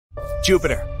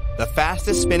Jupiter, the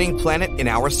fastest spinning planet in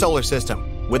our solar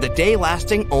system, with a day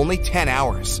lasting only 10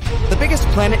 hours. The biggest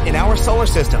planet in our solar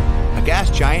system, a gas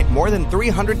giant more than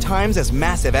 300 times as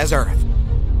massive as Earth.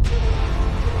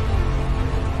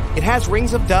 It has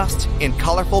rings of dust in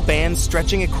colorful bands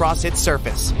stretching across its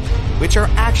surface, which are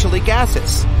actually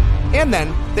gases. And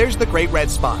then there's the Great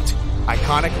Red Spot,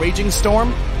 iconic raging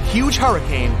storm, huge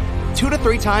hurricane, 2 to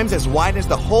 3 times as wide as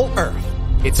the whole Earth.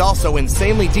 It's also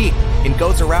insanely deep and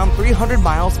goes around 300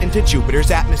 miles into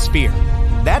Jupiter's atmosphere.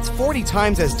 That's 40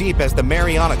 times as deep as the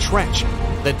Mariana Trench,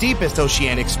 the deepest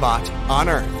oceanic spot on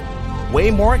Earth. Way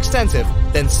more extensive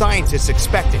than scientists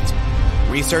expected.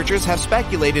 Researchers have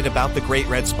speculated about the Great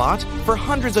Red Spot for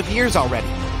hundreds of years already.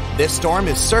 This storm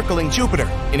is circling Jupiter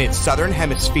in its southern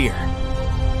hemisphere.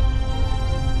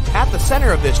 At the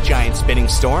center of this giant spinning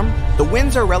storm, the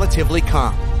winds are relatively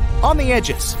calm. On the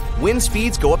edges, wind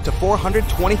speeds go up to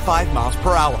 425 miles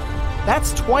per hour.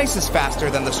 That's twice as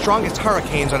faster than the strongest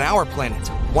hurricanes on our planet,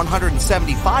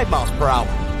 175 miles per hour.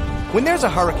 When there's a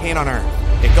hurricane on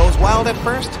Earth, it goes wild at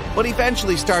first, but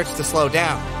eventually starts to slow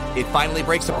down. It finally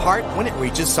breaks apart when it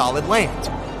reaches solid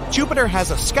land. Jupiter has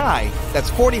a sky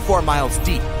that's 44 miles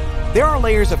deep. There are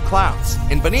layers of clouds,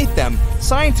 and beneath them,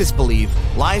 scientists believe,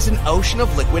 lies an ocean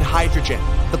of liquid hydrogen.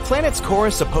 The planet's core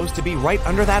is supposed to be right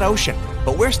under that ocean,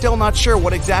 but we're still not sure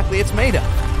what exactly it's made of.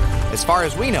 As far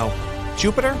as we know,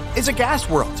 Jupiter is a gas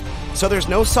world, so there's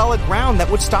no solid ground that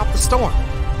would stop the storm.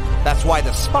 That's why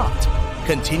the spot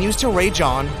continues to rage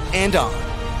on and on.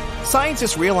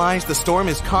 Scientists realize the storm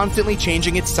is constantly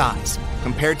changing its size.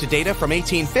 Compared to data from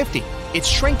 1850, it's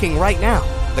shrinking right now.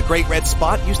 The Great Red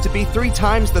Spot used to be 3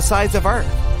 times the size of Earth.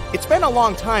 It's been a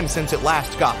long time since it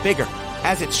last got bigger.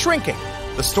 As it's shrinking,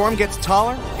 the storm gets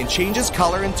taller and changes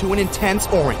color into an intense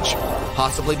orange,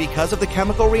 possibly because of the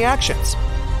chemical reactions.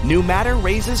 New matter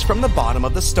raises from the bottom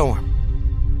of the storm.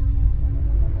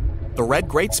 The red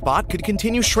Great Spot could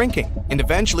continue shrinking and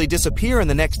eventually disappear in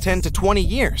the next 10 to 20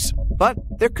 years. But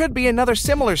there could be another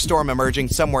similar storm emerging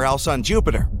somewhere else on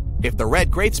Jupiter, if the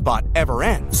red Great Spot ever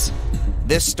ends.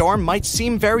 This storm might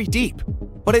seem very deep,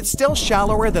 but it's still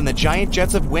shallower than the giant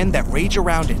jets of wind that rage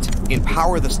around it and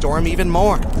power the storm even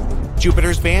more.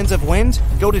 Jupiter's bands of wind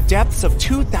go to depths of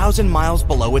 2,000 miles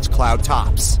below its cloud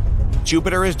tops.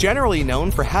 Jupiter is generally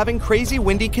known for having crazy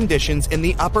windy conditions in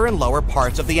the upper and lower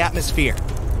parts of the atmosphere.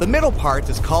 The middle part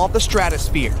is called the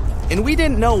stratosphere, and we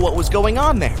didn't know what was going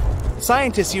on there.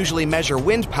 Scientists usually measure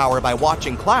wind power by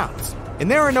watching clouds, and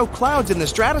there are no clouds in the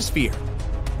stratosphere.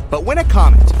 But when a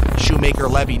comet,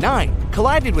 Shoemaker-Levy 9,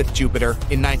 collided with Jupiter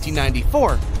in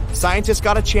 1994, scientists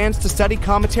got a chance to study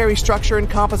cometary structure and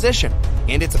composition,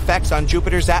 and its effects on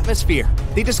Jupiter's atmosphere.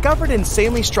 They discovered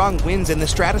insanely strong winds in the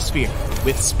stratosphere,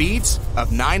 with speeds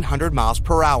of 900 miles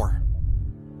per hour.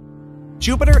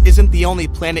 Jupiter isn't the only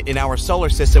planet in our solar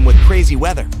system with crazy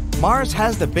weather. Mars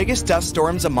has the biggest dust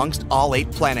storms amongst all 8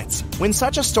 planets. When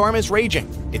such a storm is raging,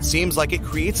 it seems like it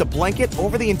creates a blanket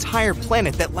over the entire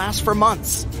planet that lasts for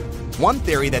months. One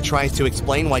theory that tries to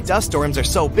explain why dust storms are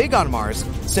so big on Mars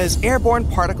says airborne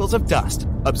particles of dust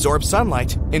absorb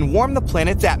sunlight and warm the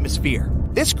planet's atmosphere.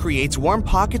 This creates warm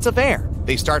pockets of air.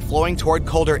 They start flowing toward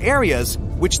colder areas,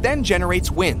 which then generates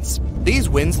winds. These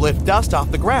winds lift dust off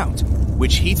the ground,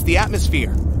 which heats the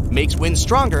atmosphere, makes winds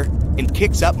stronger, and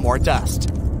kicks up more dust.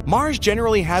 Mars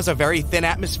generally has a very thin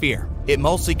atmosphere. It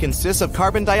mostly consists of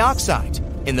carbon dioxide,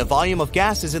 and the volume of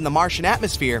gases in the Martian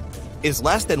atmosphere is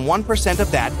less than 1%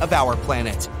 of that of our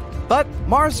planet. But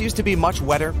Mars used to be much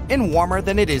wetter and warmer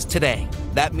than it is today.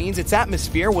 That means its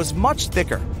atmosphere was much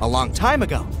thicker. A long time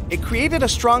ago, it created a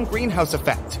strong greenhouse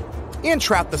effect and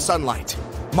trapped the sunlight.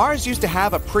 Mars used to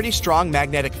have a pretty strong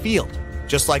magnetic field.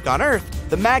 Just like on Earth,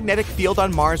 the magnetic field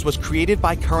on Mars was created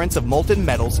by currents of molten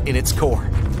metals in its core.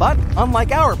 But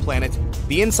unlike our planet,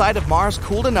 the inside of Mars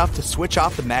cooled enough to switch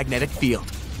off the magnetic field.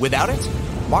 Without it,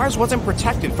 Mars wasn't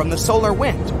protected from the solar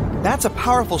wind. That's a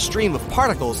powerful stream of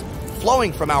particles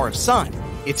flowing from our sun.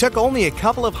 It took only a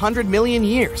couple of 100 million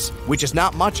years, which is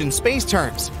not much in space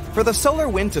terms, for the solar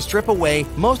wind to strip away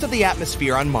most of the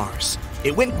atmosphere on Mars.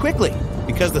 It went quickly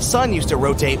because the sun used to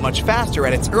rotate much faster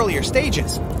at its earlier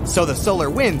stages, so the solar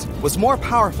wind was more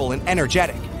powerful and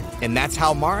energetic. And that's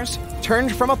how Mars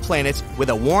turned from a planet with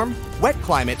a warm, wet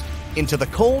climate into the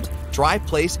cold, dry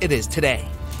place it is today.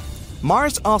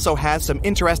 Mars also has some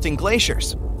interesting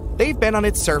glaciers. They've been on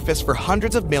its surface for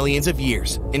hundreds of millions of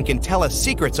years and can tell us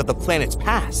secrets of the planet's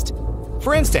past.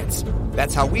 For instance,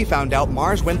 that's how we found out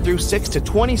Mars went through 6 to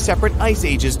 20 separate ice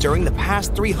ages during the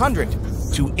past 300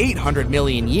 to 800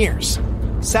 million years.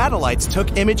 Satellites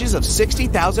took images of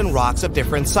 60,000 rocks of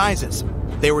different sizes.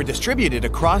 They were distributed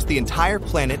across the entire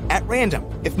planet at random.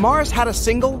 If Mars had a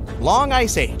single, long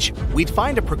ice age, we'd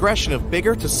find a progression of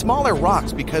bigger to smaller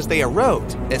rocks because they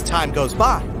erode as time goes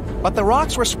by. But the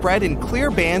rocks were spread in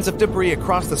clear bands of debris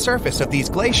across the surface of these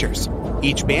glaciers.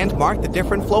 Each band marked the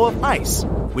different flow of ice,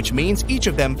 which means each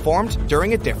of them formed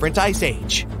during a different ice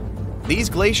age. These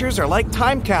glaciers are like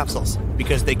time capsules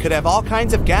because they could have all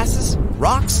kinds of gases,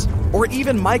 rocks, or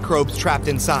even microbes trapped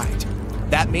inside.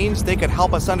 That means they could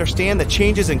help us understand the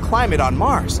changes in climate on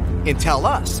Mars and tell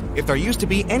us if there used to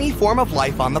be any form of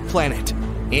life on the planet.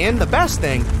 And the best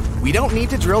thing, we don't need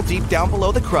to drill deep down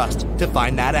below the crust to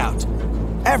find that out.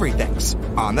 Everything's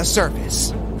on the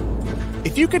surface.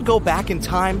 If you could go back in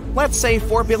time, let's say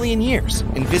 4 billion years,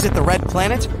 and visit the red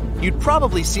planet, you'd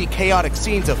probably see chaotic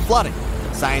scenes of flooding.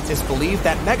 Scientists believe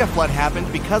that megaflood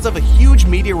happened because of a huge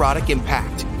meteoritic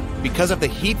impact. Because of the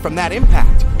heat from that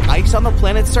impact, ice on the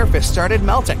planet's surface started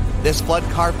melting. This flood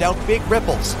carved out big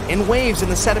ripples and waves in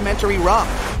the sedimentary rock.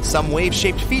 Some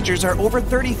wave-shaped features are over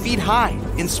 30 feet high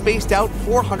and spaced out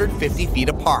 450 feet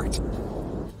apart.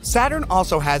 Saturn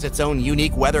also has its own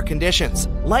unique weather conditions.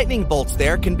 Lightning bolts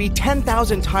there can be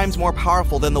 10,000 times more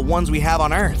powerful than the ones we have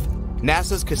on Earth.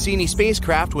 NASA's Cassini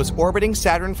spacecraft was orbiting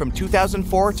Saturn from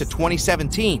 2004 to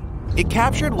 2017. It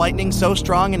captured lightning so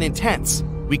strong and intense,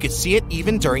 we could see it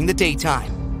even during the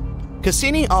daytime.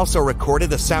 Cassini also recorded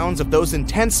the sounds of those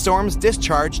intense storms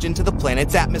discharged into the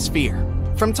planet's atmosphere.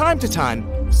 From time to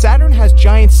time, Saturn has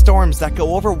giant storms that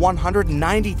go over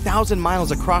 190,000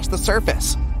 miles across the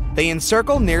surface. They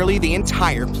encircle nearly the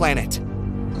entire planet.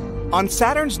 On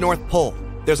Saturn's North Pole,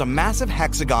 there's a massive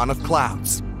hexagon of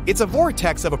clouds. It's a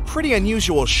vortex of a pretty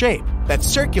unusual shape that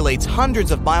circulates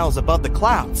hundreds of miles above the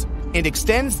clouds and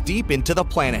extends deep into the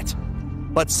planet.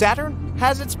 But Saturn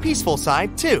has its peaceful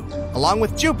side too. Along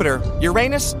with Jupiter,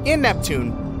 Uranus, and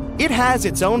Neptune, it has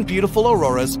its own beautiful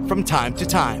auroras from time to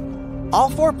time. All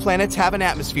 4 planets have an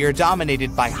atmosphere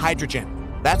dominated by hydrogen.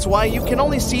 That's why you can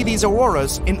only see these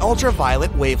auroras in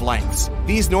ultraviolet wavelengths.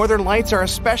 These northern lights are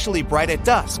especially bright at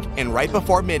dusk and right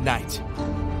before midnight.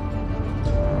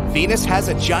 Venus has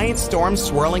a giant storm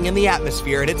swirling in the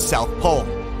atmosphere at its south pole.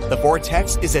 The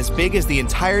vortex is as big as the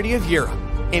entirety of Europe,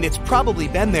 and it's probably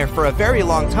been there for a very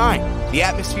long time. The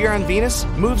atmosphere on Venus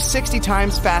moves 60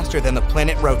 times faster than the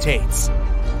planet rotates.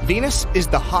 Venus is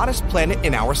the hottest planet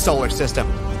in our solar system.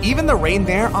 Even the rain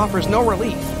there offers no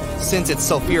relief, since it's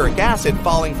sulfuric acid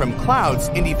falling from clouds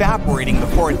and evaporating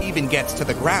before it even gets to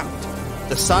the ground.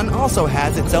 The sun also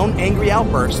has its own angry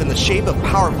outbursts in the shape of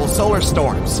powerful solar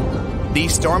storms.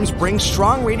 These storms bring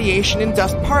strong radiation and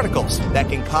dust particles that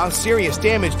can cause serious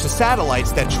damage to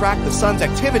satellites that track the sun's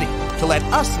activity to let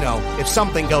us know if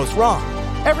something goes wrong.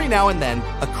 Every now and then,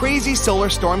 a crazy solar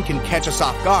storm can catch us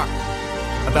off guard.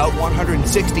 About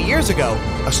 160 years ago,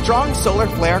 a strong solar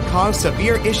flare caused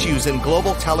severe issues in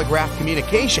global telegraph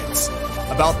communications.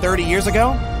 About 30 years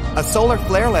ago, a solar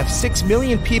flare left 6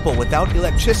 million people without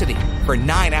electricity for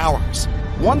 9 hours.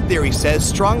 One theory says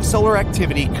strong solar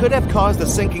activity could have caused the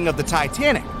sinking of the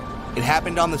Titanic. It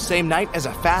happened on the same night as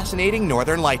a fascinating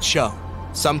northern lights show.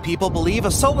 Some people believe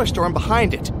a solar storm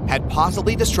behind it had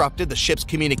possibly disrupted the ship's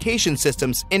communication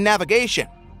systems and navigation,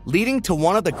 leading to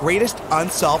one of the greatest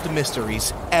unsolved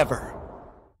mysteries ever.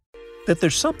 That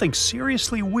there's something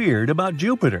seriously weird about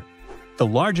Jupiter. The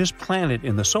largest planet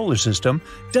in the solar system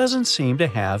doesn't seem to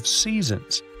have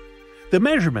seasons. The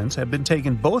measurements have been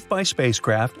taken both by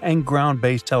spacecraft and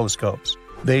ground-based telescopes.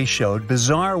 They showed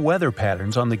bizarre weather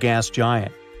patterns on the gas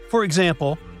giant. For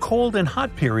example, cold and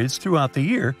hot periods throughout the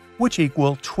year, which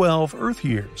equal 12 Earth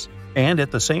years. And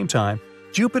at the same time,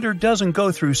 Jupiter doesn't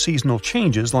go through seasonal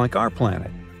changes like our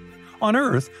planet. On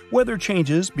Earth, weather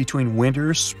changes between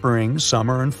winter, spring,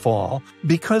 summer, and fall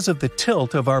because of the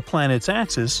tilt of our planet's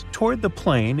axis toward the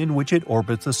plane in which it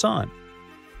orbits the Sun.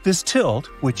 This tilt,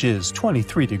 which is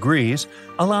 23 degrees,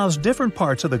 allows different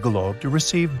parts of the globe to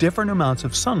receive different amounts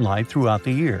of sunlight throughout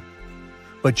the year.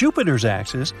 But Jupiter's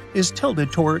axis is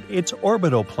tilted toward its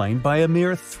orbital plane by a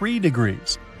mere 3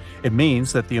 degrees. It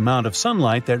means that the amount of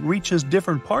sunlight that reaches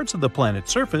different parts of the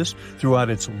planet's surface throughout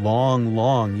its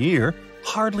long year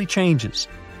hardly changes.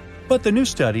 But the new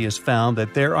study has found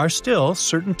that there are still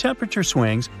certain temperature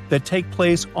swings that take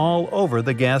place all over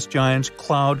the gas giant's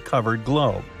cloud-covered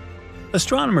globe.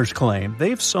 Astronomers claim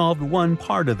they've solved one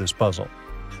part of this puzzle.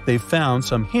 They've found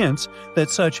some hints that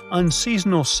such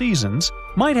unseasonal seasons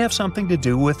might have something to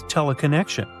do with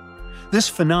teleconnection. This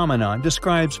phenomenon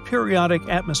describes periodic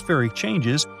atmospheric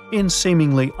changes in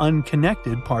seemingly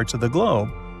unconnected parts of the globe,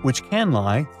 which can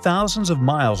lie thousands of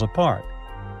miles apart.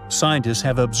 Scientists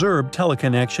have observed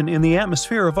teleconnection in the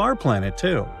atmosphere of our planet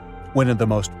too. One of the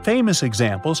most famous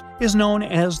examples is known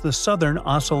as the Southern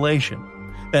Oscillation.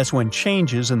 That's when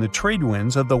changes in the trade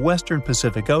winds of the western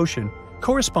Pacific Ocean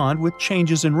correspond with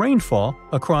changes in rainfall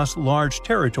across large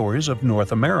territories of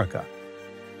North America.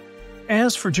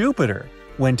 As for Jupiter,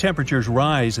 when temperatures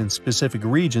rise in specific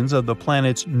regions of the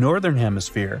planet's northern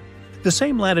hemisphere, the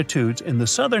same latitudes in the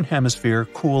southern hemisphere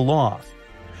cool off.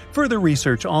 Further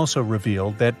research also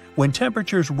revealed that when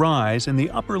temperatures rise in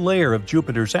the upper layer of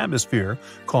Jupiter's atmosphere,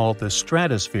 called the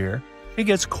stratosphere, it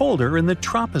gets colder in the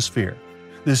troposphere.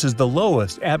 This is the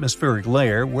lowest atmospheric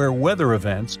layer where weather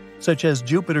events, such as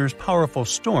Jupiter's powerful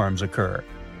storms, occur.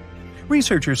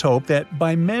 Researchers hope that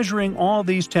by measuring all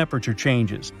these temperature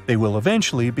changes, they will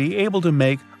eventually be able to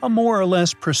make a more or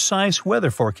less precise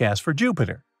weather forecast for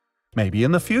Jupiter. Maybe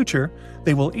in the future,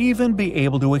 they will even be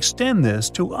able to extend this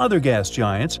to other gas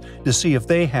giants to see if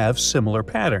they have similar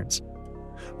patterns.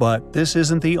 But this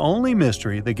isn't the only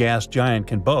mystery the gas giant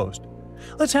can boast.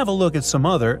 Let's have a look at some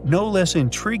other, no less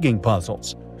intriguing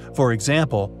puzzles. For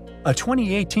example, a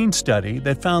 2018 study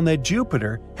that found that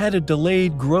Jupiter had a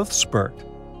delayed growth spurt.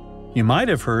 You might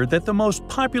have heard that the most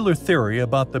popular theory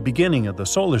about the beginning of the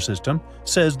solar system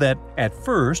says that, at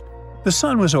first, the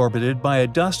Sun was orbited by a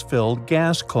dust-filled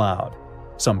gas cloud.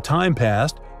 Some time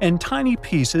passed, and tiny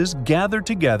pieces gathered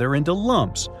together into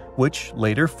lumps, which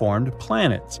later formed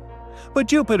planets. But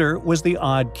Jupiter was the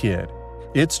odd kid.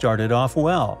 It started off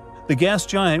well. The gas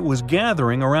giant was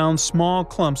gathering around small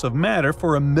clumps of matter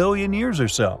for 1 million years or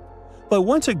so. But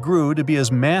once it grew to be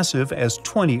as massive as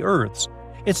 20 Earths,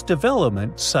 its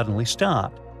development suddenly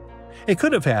stopped. It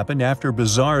could have happened after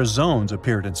bizarre zones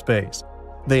appeared in space.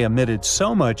 They emitted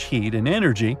so much heat and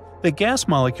energy that gas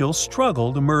molecules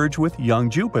struggled to merge with young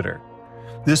Jupiter.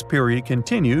 This period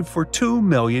continued for 2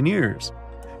 million years.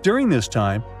 During this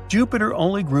time, Jupiter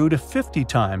only grew to 50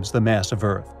 times the mass of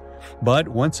Earth. But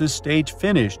once this stage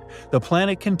finished, the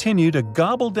planet continued to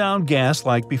gobble down gas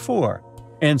like before,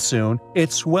 and soon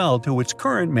it swelled to its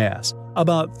current mass,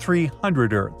 about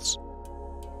 300 Earths.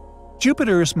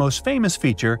 Jupiter's most famous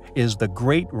feature is the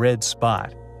Great Red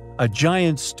Spot, a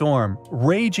giant storm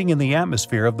raging in the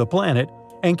atmosphere of the planet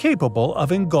and capable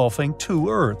of engulfing 2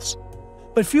 Earths.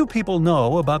 But few people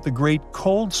know about the Great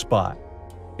Cold Spot.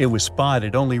 It was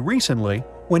spotted only recently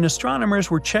when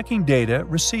astronomers were checking data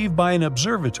received by an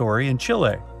observatory in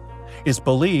Chile. It's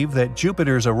believed that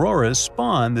Jupiter's auroras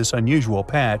spawn this unusual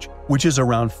patch, which is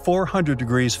around 400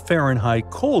 degrees Fahrenheit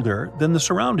colder than the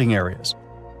surrounding areas.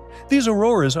 These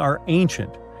auroras are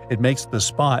ancient. It makes the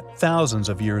spot thousands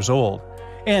of years old.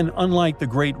 And unlike the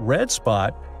Great Red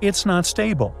Spot, it's not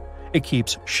stable. It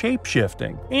keeps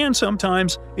shape-shifting, and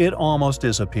sometimes it almost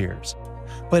disappears.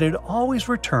 But it always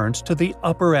returns to the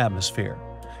upper atmosphere.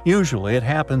 Usually it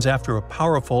happens after a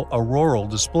powerful auroral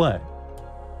display.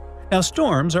 Now,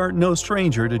 storms are no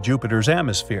stranger to Jupiter's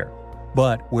atmosphere.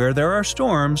 But where there are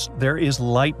storms, there is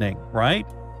lightning, right?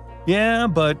 Yeah,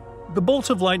 but the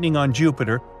bolts of lightning on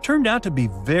Jupiter turned out to be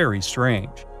very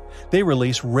strange. They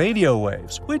release radio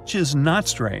waves, which is not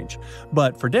strange,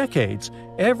 but for decades,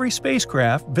 every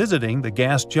spacecraft visiting the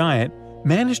gas giant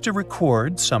managed to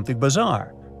record something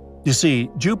bizarre. You see,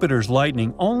 Jupiter's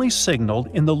lightning only signaled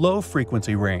in the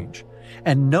low-frequency range,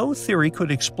 and no theory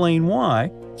could explain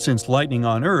why, since lightning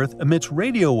on Earth emits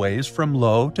radio waves from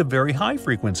low to very high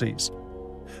frequencies.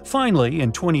 Finally,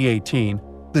 in 2018,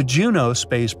 the Juno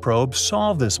space probe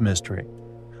solved this mystery.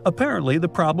 Apparently, the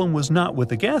problem was not with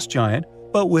the gas giant,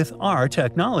 but with our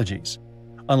technologies.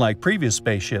 Unlike previous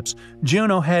spaceships,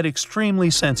 Juno had extremely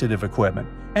sensitive equipment,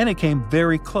 and it came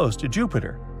very close to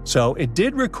Jupiter, so it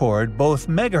did record both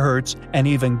megahertz and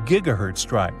even gigahertz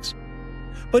strikes.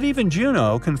 But even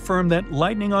Juno confirmed that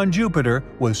lightning on Jupiter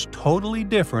was totally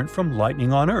different from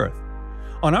lightning on Earth.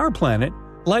 On our planet,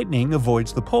 lightning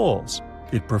avoids the poles.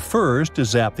 It prefers to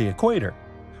zap the equator.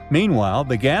 Meanwhile,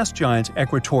 the gas giant's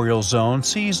equatorial zone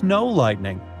sees no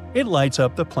lightning. It lights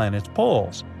up the planet's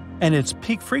poles, and its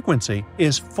peak frequency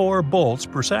is 4 bolts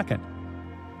per second.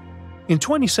 In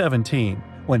 2017,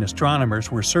 when astronomers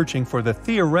were searching for the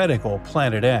theoretical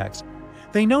Planet X,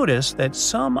 they noticed that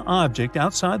some object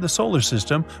outside the solar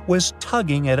system was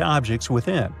tugging at objects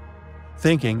within.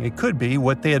 Thinking it could be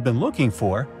what they had been looking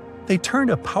for, they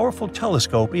turned a powerful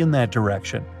telescope in that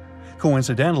direction.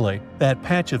 Coincidentally, that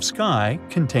patch of sky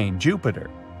contained Jupiter.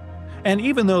 And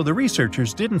even though the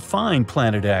researchers didn't find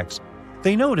Planet X,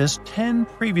 they noticed 10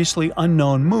 previously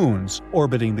unknown moons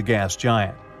orbiting the gas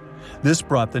giant. This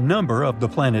brought the number of the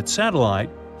planet's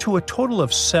satellite to a total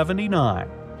of 79.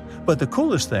 But the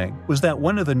coolest thing was that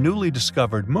one of the newly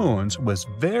discovered moons was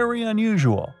very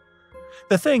unusual.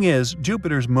 The thing is,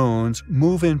 Jupiter's moons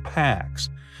move in packs,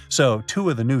 so 2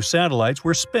 of the new satellites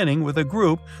were spinning with a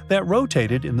group that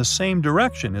rotated in the same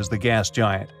direction as the gas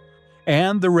giant,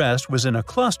 and the rest was in a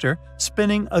cluster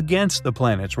spinning against the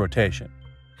planet's rotation.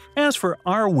 As for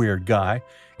our weird guy,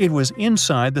 it was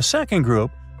inside the second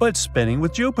group but spinning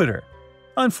with Jupiter.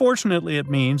 Unfortunately, it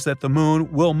means that the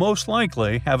moon will most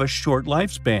likely have a short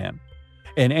lifespan.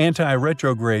 An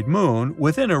anti-retrograde moon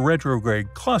within a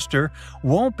retrograde cluster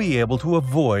won't be able to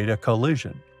avoid a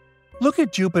collision. Look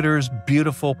at Jupiter's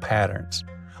beautiful patterns.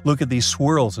 Look at these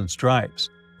swirls and stripes.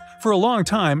 For a long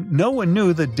time, no one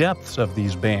knew the depths of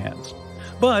these bands.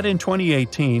 But in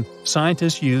 2018,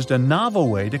 scientists used a novel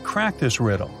way to crack this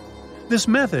riddle. This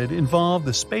method involved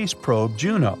the space probe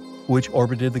Juno, which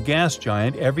orbited the gas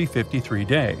giant every 53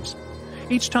 days.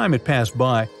 Each time it passed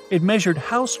by, it measured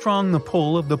how strong the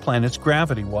pull of the planet's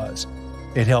gravity was.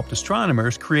 It helped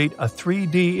astronomers create a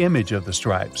 3D image of the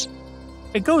stripes.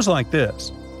 It goes like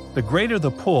this. The greater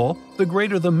the pull, the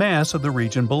greater the mass of the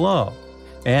region below.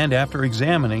 And after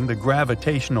examining the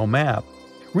gravitational map,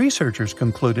 researchers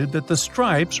concluded that the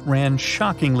stripes ran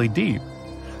shockingly deep.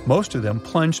 Most of them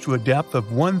plunged to a depth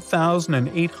of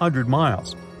 1,800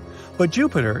 miles. But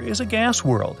Jupiter is a gas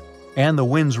world, and the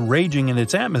winds raging in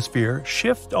its atmosphere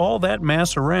shift all that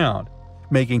mass around,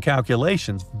 making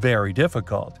calculations very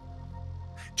difficult.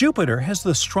 Jupiter has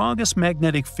the strongest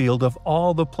magnetic field of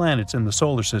all the planets in the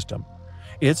solar system.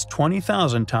 It's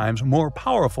 20,000 times more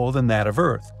powerful than that of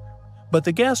Earth. But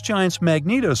the gas giant's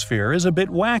magnetosphere is a bit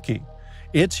wacky.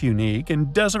 It's unique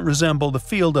and doesn't resemble the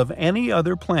field of any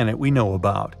other planet we know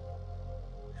about.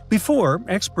 Before,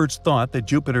 experts thought that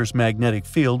Jupiter's magnetic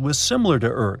field was similar to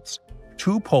Earth's,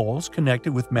 2 poles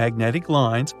connected with magnetic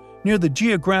lines near the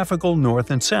geographical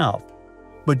north and south.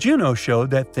 But Juno showed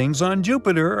that things on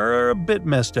Jupiter are a bit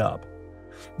messed up.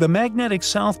 The magnetic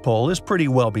south pole is pretty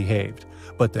well behaved,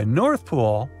 but the north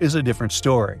pole is a different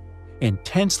story.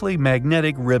 Intensely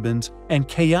magnetic ribbons and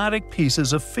chaotic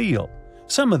pieces of field,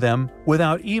 some of them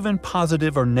without even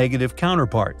positive or negative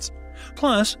counterparts.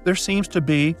 Plus, there seems to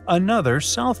be another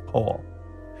south pole.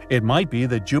 It might be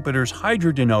that Jupiter's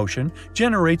hydrogen ocean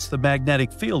generates the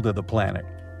magnetic field of the planet.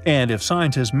 And if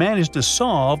scientists manage to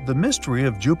solve the mystery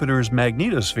of Jupiter's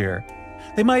magnetosphere,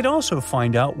 they might also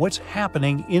find out what's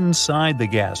happening inside the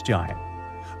gas giant.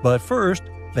 But first,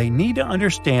 they need to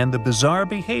understand the bizarre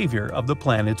behavior of the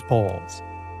planet's poles.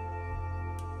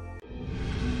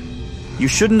 You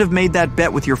shouldn't have made that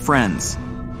bet with your friends.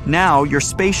 Now, your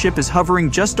spaceship is hovering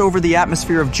just over the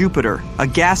atmosphere of Jupiter, a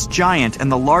gas giant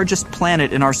and the largest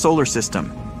planet in our solar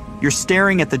system. You're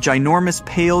staring at the ginormous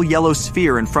pale yellow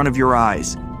sphere in front of your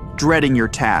eyes, dreading your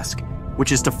task,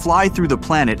 which is to fly through the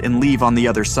planet and leave on the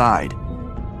other side.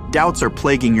 Doubts are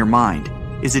plaguing your mind.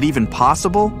 Is it even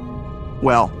possible?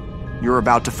 Well, you're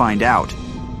about to find out.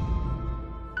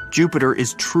 Jupiter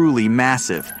is truly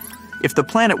massive. If the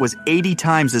planet was 80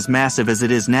 times as massive as it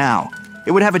is now,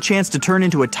 it would have a chance to turn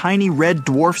into a tiny red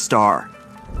dwarf star.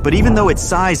 But even though its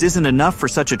size isn't enough for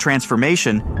such a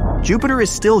transformation, Jupiter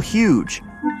is still huge,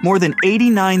 more than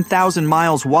 89,000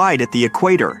 miles wide at the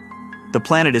equator. The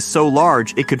planet is so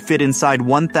large it could fit inside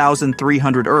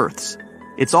 1,300 Earths.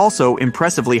 It's also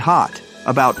impressively hot,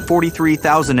 about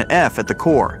 43,000 F at the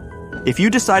core. If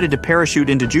you decided to parachute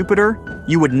into Jupiter,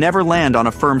 you would never land on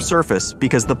a firm surface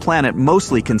because the planet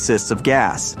mostly consists of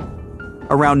gas.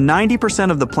 Around 90%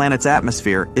 of the planet's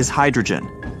atmosphere is hydrogen.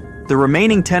 The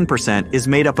remaining 10% is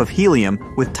made up of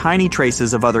helium with tiny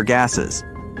traces of other gases.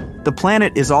 The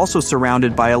planet is also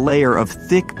surrounded by a layer of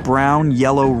thick brown,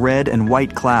 yellow, red, and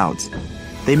white clouds.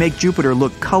 They make Jupiter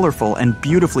look colorful and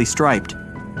beautifully striped.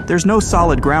 There's no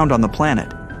solid ground on the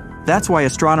planet. That's why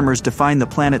astronomers define the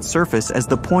planet's surface as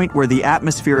the point where the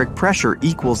atmospheric pressure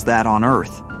equals that on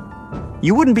Earth.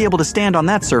 You wouldn't be able to stand on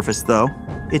that surface, though.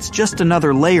 It's just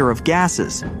another layer of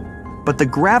gases. But the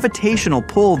gravitational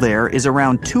pull there is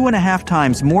around 2.5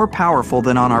 times more powerful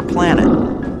than on our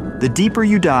planet. The deeper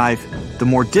you dive, the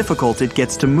more difficult it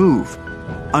gets to move.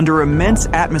 Under immense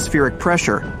atmospheric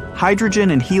pressure,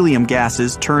 hydrogen and helium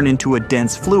gases turn into a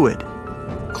dense fluid.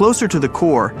 Closer to the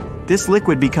core, this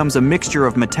liquid becomes a mixture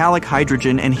of metallic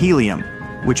hydrogen and helium,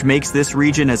 which makes this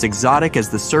region as exotic as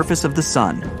the surface of the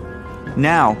sun.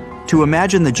 Now, to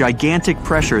imagine the gigantic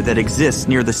pressure that exists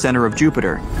near the center of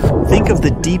Jupiter, think of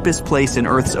the deepest place in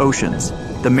Earth's oceans,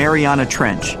 the Mariana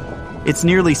Trench. It's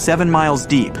nearly 7 miles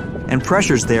deep, and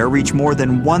pressures there reach more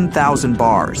than 1,000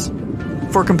 bars.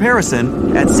 For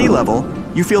comparison, at sea level,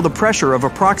 you feel the pressure of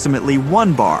approximately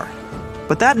 1 bar.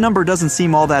 But that number doesn't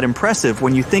seem all that impressive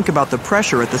when you think about the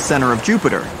pressure at the center of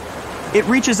Jupiter. It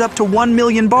reaches up to 1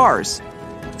 million bars.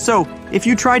 So, if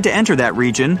you tried to enter that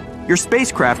region, your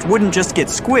spacecraft wouldn't just get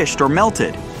squished or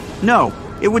melted. No,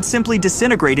 it would simply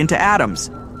disintegrate into atoms.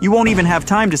 You won't even have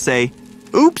time to say,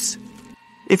 "Oops!"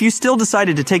 If you still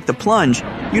decided to take the plunge,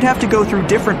 you'd have to go through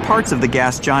different parts of the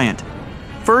gas giant.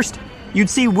 First, you'd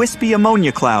see wispy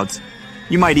ammonia clouds.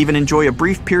 You might even enjoy a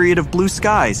brief period of blue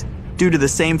skies, due to the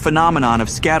same phenomenon of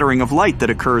scattering of light that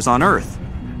occurs on Earth.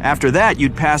 After that,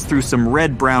 you'd pass through some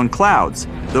red-brown clouds.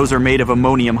 Those are made of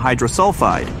ammonium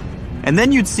hydrosulfide. And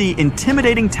then you'd see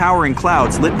intimidating towering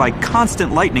clouds lit by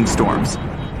constant lightning storms.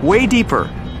 Way deeper,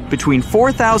 between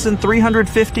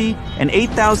 4,350 and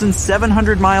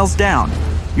 8,700 miles down,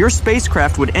 your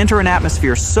spacecraft would enter an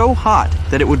atmosphere so hot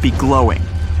that it would be glowing.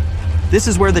 This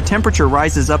is where the temperature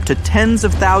rises up to tens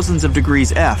of thousands of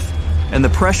degrees F, and the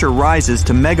pressure rises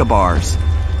to megabars.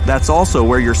 That's also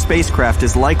where your spacecraft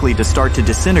is likely to start to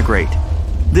disintegrate.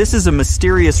 This is a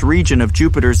mysterious region of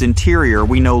Jupiter's interior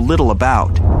we know little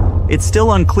about. It's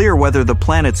still unclear whether the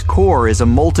planet's core is a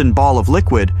molten ball of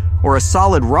liquid or a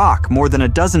solid rock more than a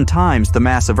dozen times the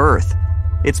mass of Earth.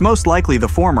 It's most likely the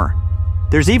former.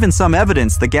 There's even some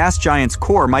evidence the gas giant's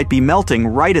core might be melting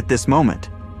right at this moment.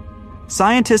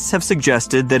 Scientists have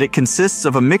suggested that it consists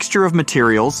of a mixture of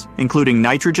materials, including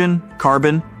nitrogen,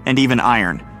 carbon, and even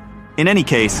iron. In any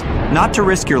case, not to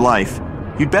risk your life,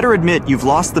 you'd better admit you've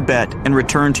lost the bet and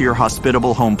return to your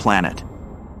hospitable home planet.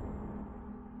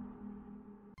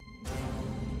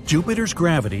 Jupiter's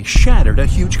gravity shattered a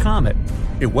huge comet.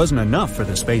 It wasn't enough for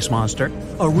the space monster.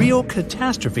 A real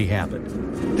catastrophe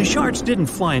happened. The shards didn't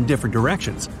fly in different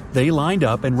directions. They lined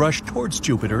up and rushed towards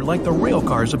Jupiter like the rail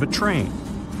cars of a train.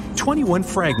 21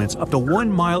 fragments up to 1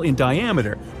 mile in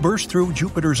diameter burst through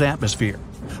Jupiter's atmosphere.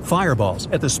 Fireballs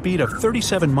at the speed of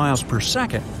 37 miles per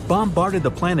second bombarded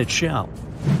the planet's shell.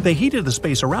 They heated the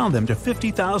space around them to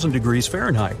 50,000 degrees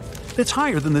Fahrenheit. That's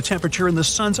higher than the temperature in the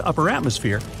Sun's upper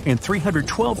atmosphere and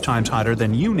 312 times hotter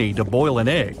than you need to boil an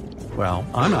egg. Well,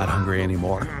 I'm not hungry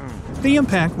anymore. The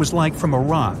impact was like from a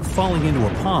rock falling into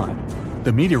a pond.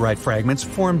 The meteorite fragments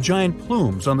formed giant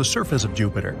plumes on the surface of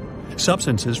Jupiter.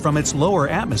 Substances from its lower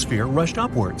atmosphere rushed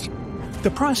upwards.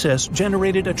 The process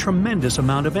generated a tremendous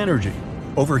amount of energy.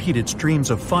 Overheated streams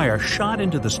of fire shot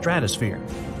into the stratosphere.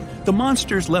 The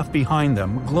monsters left behind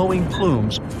them glowing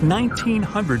plumes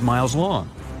 1,900 miles long.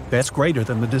 That's greater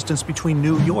than the distance between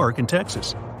New York and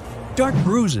Texas. Dark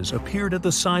bruises appeared at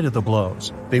the side of the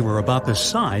blows. They were about the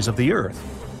size of the Earth.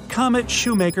 Comet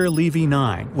Shoemaker-Levy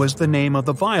 9 was the name of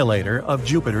the violator of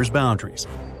Jupiter's boundaries.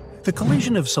 The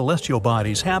collision of celestial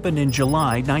bodies happened in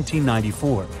July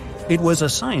 1994. It was a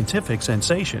scientific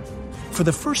sensation. For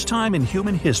the first time in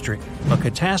human history, a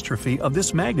catastrophe of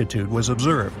this magnitude was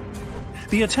observed.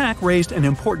 The attack raised an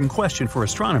important question for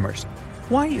astronomers.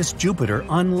 Why is Jupiter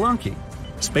unlucky?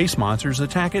 Space monsters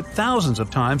attack it thousands of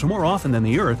times more often than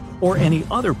the Earth or any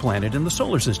other planet in the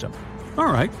solar system.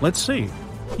 Alright, let's see.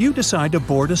 You decide to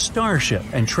board a starship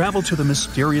and travel to the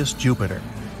mysterious Jupiter.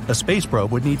 A space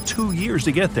probe would need 2 years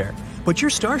to get there, but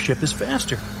your starship is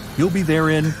faster. You'll be there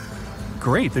in...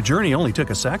 Great, the journey only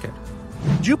took a second.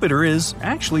 Jupiter is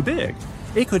actually big.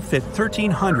 It could fit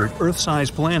 1,300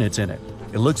 Earth-sized planets in it.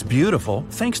 It looks beautiful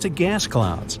thanks to gas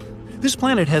clouds. This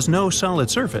planet has no solid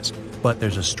surface, but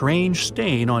there's a strange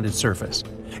stain on its surface.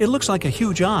 It looks like a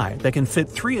huge eye that can fit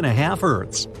 3.5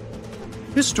 Earths.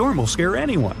 This storm will scare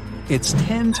anyone. It's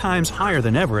 10 times higher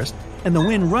than Everest, and the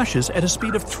wind rushes at a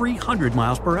speed of 300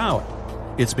 miles per hour.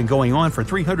 It's been going on for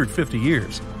 350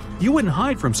 years. You wouldn't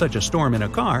hide from such a storm in a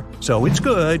car, so it's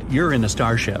good you're in a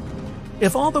starship.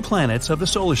 If all the planets of the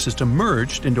solar system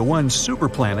merged into one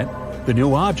superplanet, the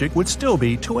new object would still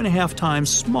be 2.5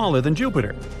 times smaller than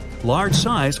Jupiter. Large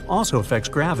size also affects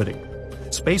gravity.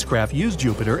 Spacecraft use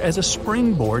Jupiter as a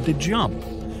springboard to jump.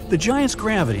 The giant's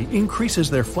gravity increases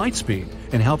their flight speed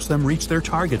and helps them reach their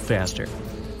target faster.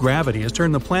 Gravity has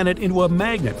turned the planet into a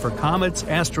magnet for comets,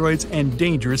 asteroids, and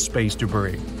dangerous space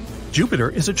debris. Jupiter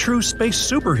is a true space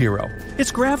superhero.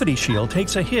 Its gravity shield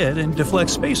takes a hit and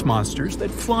deflects space monsters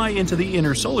that fly into the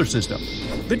inner solar system.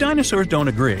 The dinosaurs don't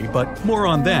agree, but more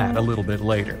on that a little bit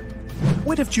later.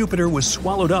 What if Jupiter was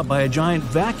swallowed up by a giant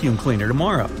vacuum cleaner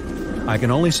tomorrow? I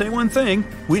can only say one thing,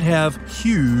 we'd have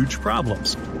huge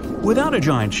problems. Without a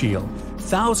giant shield,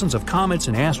 thousands of comets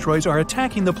and asteroids are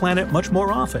attacking the planet much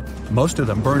more often. Most of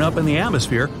them burn up in the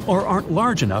atmosphere or aren't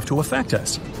large enough to affect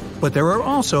us. But there are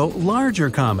also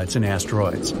larger comets and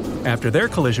asteroids. After their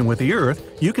collision with the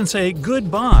Earth, you can say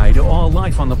goodbye to all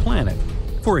life on the planet.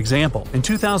 For example, in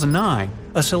 2009,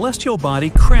 a celestial body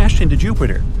crashed into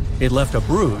Jupiter. It left a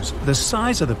bruise the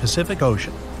size of the Pacific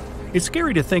Ocean. It's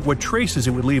scary to think what traces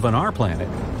it would leave on our planet.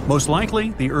 Most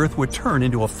likely, the Earth would turn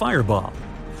into a fireball.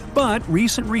 But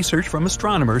recent research from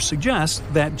astronomers suggests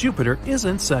that Jupiter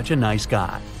isn't such a nice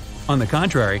guy. On the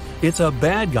contrary, it's a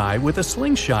bad guy with a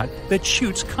slingshot that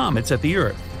shoots comets at the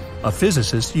Earth. A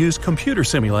physicist used computer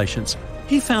simulations.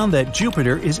 He found that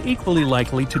Jupiter is equally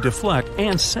likely to deflect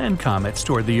and send comets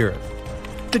toward the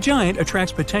Earth. The giant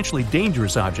attracts potentially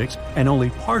dangerous objects and only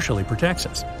partially protects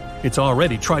us. It's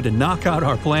already tried to knock out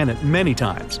our planet many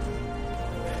times.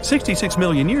 66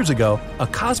 million years ago, a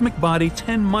cosmic body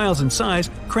 10 miles in size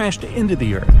crashed into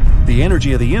the Earth. The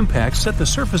energy of the impact set the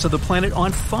surface of the planet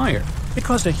on fire. It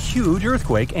caused a huge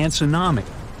earthquake and tsunami.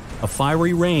 A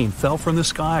fiery rain fell from the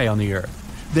sky on the Earth.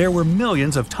 There were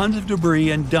millions of tons of debris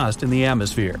and dust in the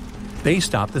atmosphere. They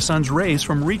stopped the sun's rays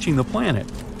from reaching the planet.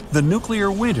 The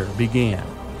nuclear winter began.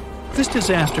 This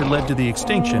disaster led to the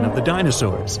extinction of the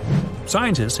dinosaurs.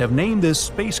 Scientists have named this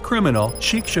space criminal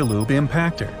Chicxulub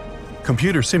Impactor.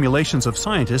 Computer simulations of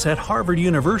scientists at Harvard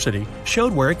University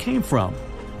showed where it came from.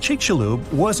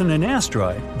 Chicxulub wasn't an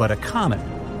asteroid, but a comet.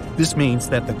 This means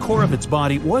that the core of its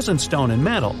body wasn't stone and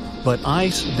metal, but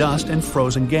ice, dust, and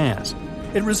frozen gas.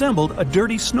 It resembled a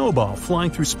dirty snowball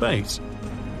flying through space.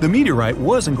 The meteorite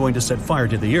wasn't going to set fire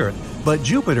to the Earth, but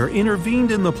Jupiter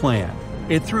intervened in the plan.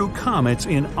 It threw comets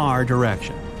in our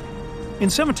direction. In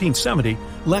 1770,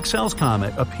 Lexell's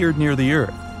comet appeared near the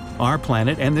Earth. Our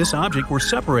planet and this object were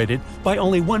separated by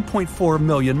only 1.4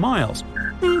 million miles,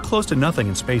 close to nothing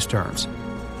in space terms.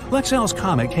 Lexell's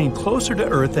comet came closer to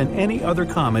Earth than any other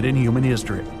comet in human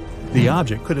history. The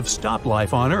object could have stopped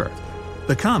life on Earth.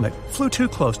 The comet flew too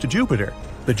close to Jupiter.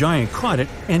 The giant caught it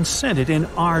and sent it in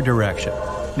our direction.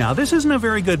 Now, this isn't a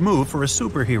very good move for a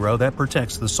superhero that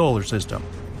protects the solar system.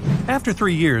 After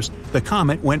 3 years, the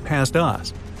comet went past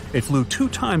us. It flew 2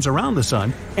 times around the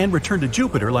Sun and returned to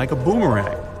Jupiter like a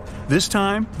boomerang. This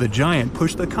time, the giant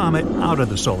pushed the comet out of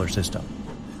the solar system.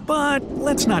 But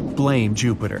let's not blame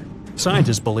Jupiter.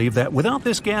 Scientists believe that without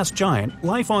this gas giant,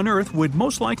 life on Earth would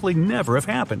most likely never have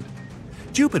happened.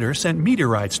 Jupiter sent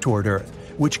meteorites toward Earth,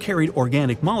 which carried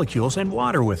organic molecules and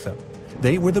water with them.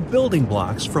 They were the building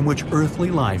blocks from which earthly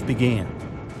life began.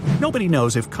 Nobody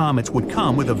knows if comets would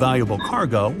come with a valuable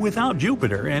cargo without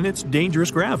Jupiter and its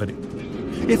dangerous gravity.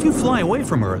 If you fly away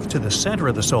from Earth to the center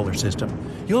of the solar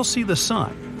system, you'll see the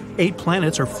Sun. 8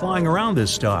 planets are flying around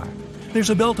this star. There's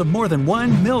a belt of more than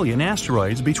 1 million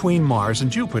asteroids between Mars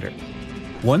and Jupiter.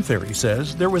 One theory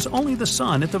says there was only the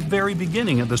Sun at the very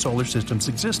beginning of the solar system's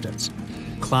existence.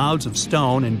 Clouds of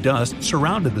stone and dust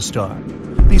surrounded the star.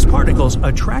 These particles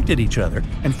attracted each other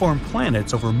and formed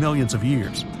planets over millions of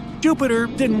years. Jupiter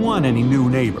didn't want any new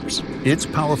neighbors. Its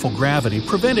powerful gravity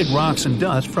prevented rocks and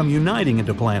dust from uniting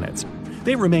into planets.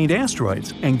 They remained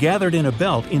asteroids and gathered in a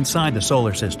belt inside the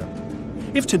solar system.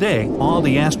 If today all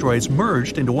the asteroids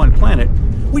merged into one planet,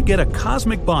 we'd get a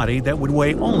cosmic body that would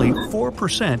weigh only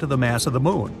 4% of the mass of the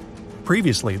Moon.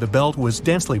 Previously, the belt was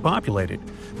densely populated,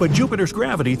 but Jupiter's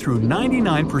gravity threw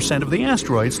 99% of the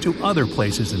asteroids to other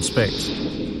places in space.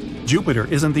 Jupiter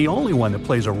isn't the only one that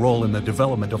plays a role in the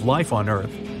development of life on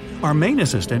Earth. Our main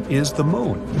assistant is the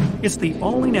Moon. It's the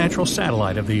only natural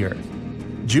satellite of the Earth.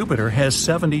 Jupiter has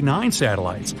 79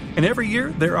 satellites, and every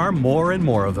year there are more and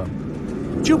more of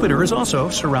them. Jupiter is also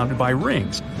surrounded by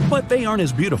rings, but they aren't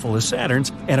as beautiful as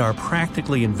Saturn's and are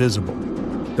practically invisible.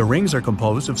 The rings are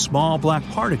composed of small black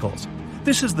particles.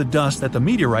 This is the dust that the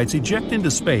meteorites eject into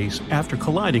space after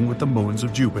colliding with the moons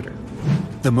of Jupiter.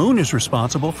 The Moon is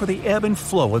responsible for the ebb and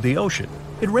flow of the ocean.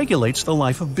 It regulates the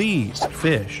life of bees,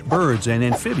 fish, birds, and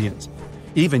amphibians.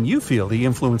 Even you feel the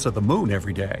influence of the Moon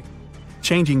every day.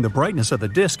 Changing the brightness of the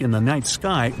disk in the night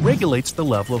sky regulates the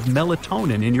level of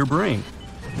melatonin in your brain.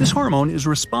 This hormone is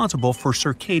responsible for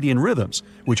circadian rhythms,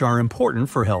 which are important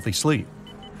for healthy sleep.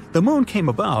 The Moon came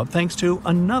about thanks to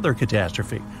another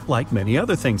catastrophe, like many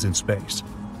other things in space.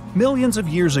 Millions of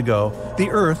years ago, the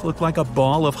Earth looked like a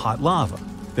ball of hot lava.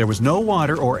 There was no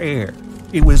water or air.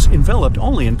 It was enveloped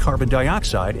only in carbon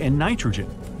dioxide and nitrogen.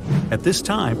 At this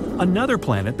time, another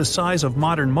planet the size of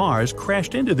modern Mars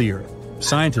crashed into the Earth.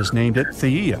 Scientists named it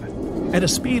Theia. At a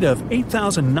speed of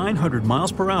 8,900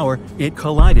 miles per hour, it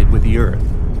collided with the Earth.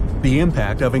 The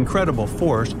impact of incredible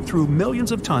force threw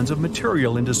millions of tons of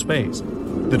material into space.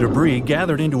 The debris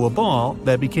gathered into a ball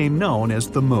that became known as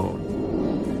the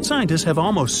Moon. Scientists have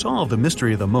almost solved the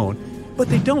mystery of the Moon, but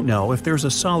they don't know if there's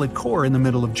a solid core in the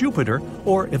middle of Jupiter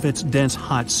or if it's dense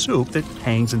hot soup that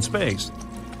hangs in space.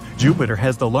 Jupiter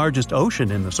has the largest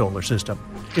ocean in the solar system.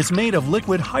 It's made of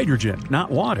liquid hydrogen,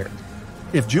 not water.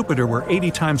 If Jupiter were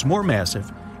 80 times more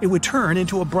massive, it would turn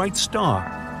into a bright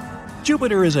star.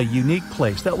 Jupiter is a unique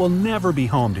place that will never be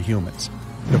home to humans.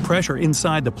 The pressure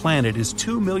inside the planet is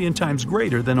 2 million times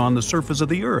greater than on the surface of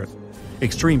the Earth.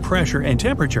 Extreme pressure and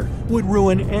temperature would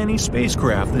ruin any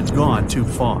spacecraft that's gone too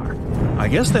far. I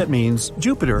guess that means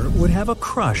Jupiter would have a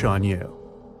crush on you.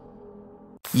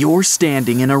 You're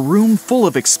standing in a room full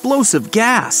of explosive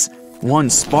gas.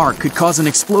 One spark could cause an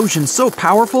explosion so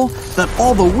powerful that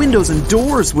all the windows and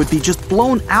doors would be just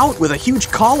blown out with a huge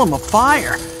column of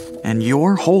fire. And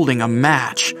you're holding a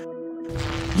match.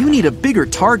 You need a bigger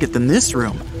target than this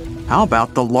room. How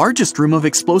about the largest room of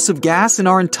explosive gas in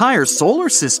our entire solar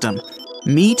system?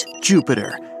 Meet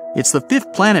Jupiter. It's the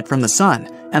 5th planet from the Sun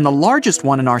and the largest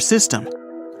one in our system.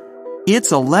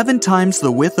 It's 11 times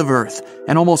the width of Earth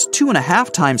and almost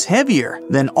 2.5 times heavier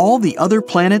than all the other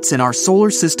planets in our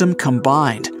solar system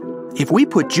combined. If we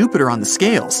put Jupiter on the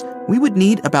scales, we would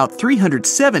need about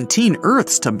 317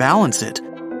 Earths to balance it.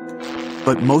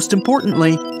 But most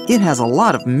importantly, it has a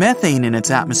lot of methane in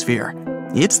its atmosphere.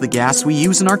 It's the gas we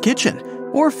use in our kitchen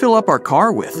or fill up our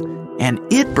car with, and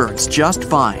it burns just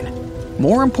fine.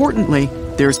 More importantly,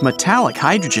 there's metallic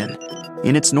hydrogen.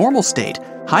 In its normal state,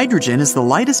 hydrogen is the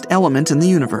lightest element in the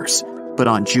universe, but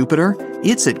on Jupiter,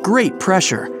 it's at great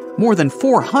pressure, more than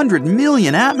 400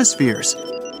 million atmospheres.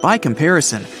 By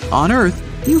comparison, on Earth,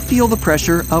 you feel the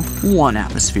pressure of 1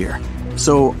 atmosphere.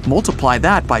 So multiply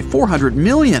that by 400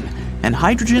 million, and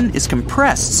hydrogen is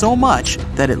compressed so much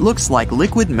that it looks like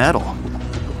liquid metal.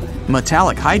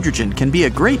 Metallic hydrogen can be a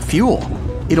great fuel.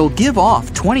 It'll give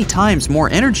off 20 times more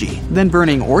energy than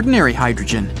burning ordinary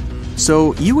hydrogen.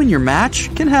 So you and your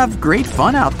match can have great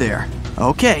fun out there.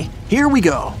 Okay, here we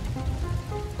go.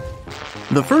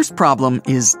 The first problem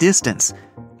is distance.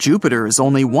 Jupiter is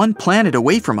only 1 planet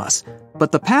away from us,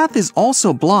 but the path is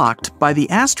also blocked by the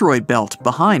asteroid belt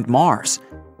behind Mars.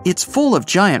 It's full of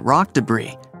giant rock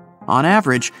debris. On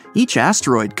average, each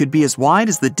asteroid could be as wide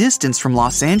as the distance from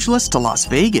Los Angeles to Las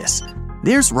Vegas.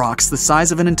 There's rocks the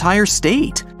size of an entire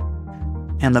state.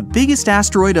 And the biggest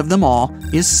asteroid of them all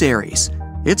is Ceres.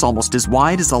 It's almost as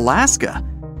wide as Alaska.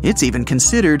 It's even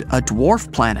considered a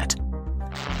dwarf planet.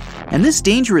 And this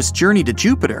dangerous journey to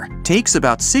Jupiter takes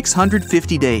about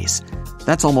 650 days.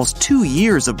 That's almost 2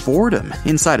 years of boredom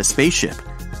inside a spaceship.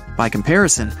 By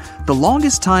comparison, the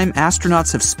longest time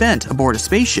astronauts have spent aboard a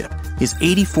spaceship is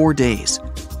 84 days.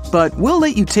 But we'll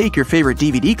let you take your favorite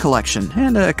DVD collection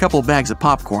and a couple bags of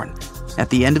popcorn. At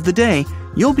the end of the day,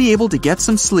 you'll be able to get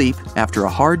some sleep after a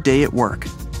hard day at work.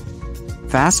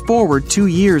 Fast forward 2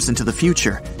 years into the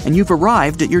future, and you've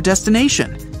arrived at your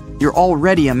destination. You're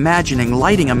already imagining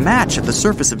lighting a match at the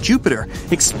surface of Jupiter,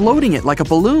 exploding it like a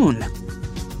balloon.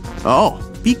 Oh,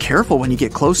 be careful when you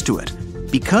get close to it.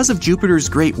 Because of Jupiter's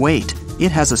great weight,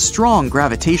 it has a strong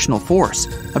gravitational force,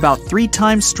 about 3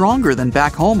 times stronger than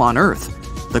back home on Earth.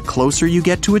 The closer you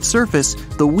get to its surface,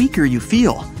 the weaker you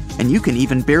feel, and you can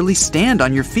even barely stand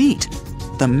on your feet.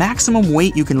 The maximum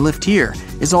weight you can lift here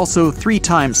is also 3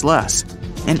 times less,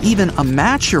 and even a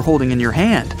match you're holding in your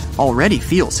hand already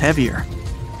feels heavier.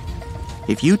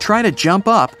 If you try to jump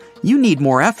up, you need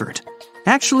more effort.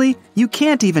 Actually, you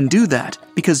can't even do that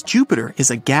because Jupiter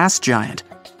is a gas giant.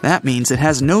 That means it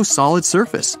has no solid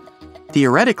surface.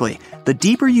 Theoretically, the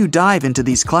deeper you dive into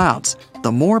these clouds,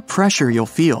 the more pressure you'll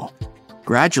feel.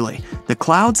 Gradually, the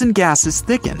clouds and gases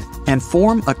thicken and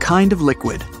form a kind of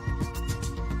liquid.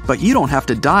 But you don't have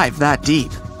to dive that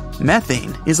deep.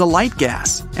 Methane is a light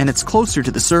gas, and it's closer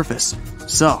to the surface.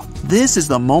 So, this is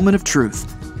the moment of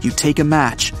truth. You take a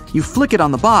match, you flick it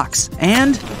on the box,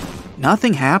 and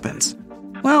nothing happens.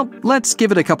 Well, let's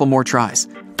give it a couple more tries.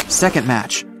 Second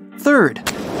match. Third.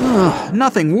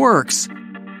 Nothing works.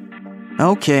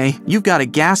 Okay, you've got a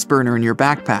gas burner in your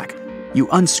backpack. You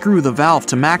unscrew the valve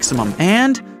to maximum,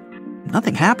 and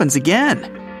nothing happens again.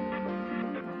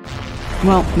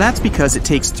 Well, that's because it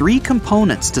takes 3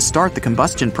 components to start the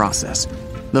combustion process.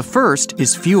 The first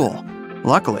is fuel.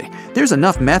 Luckily, there's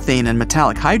enough methane and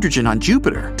metallic hydrogen on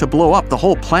Jupiter to blow up the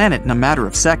whole planet in a matter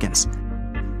of seconds.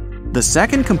 The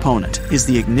second component is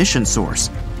the ignition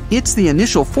source. It's the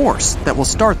initial force that will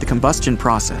start the combustion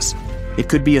process. It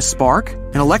could be a spark,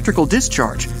 an electrical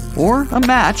discharge, or a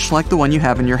match like the one you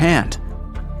have in your hand.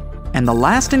 And the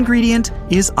last ingredient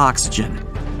is oxygen.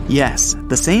 Yes,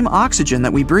 the same oxygen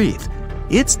that we breathe.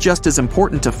 It's just as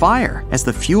important to fire as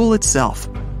the fuel itself.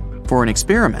 For an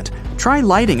experiment, try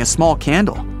lighting a small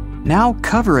candle. Now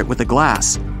cover it with a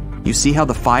glass. You see how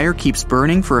the fire keeps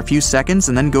burning for a few seconds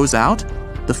and then goes out?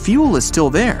 The fuel is still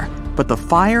there, but the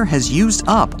fire has used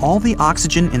up all the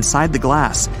oxygen inside the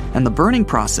glass, and the burning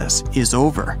process is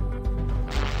over.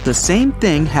 The same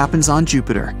thing happens on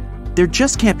Jupiter. There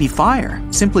just can't be fire,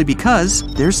 simply because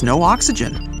there's no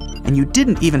oxygen. And you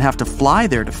didn't even have to fly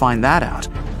there to find that out.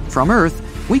 From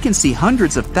Earth, we can see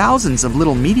hundreds of thousands of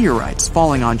little meteorites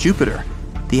falling on Jupiter.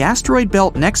 The asteroid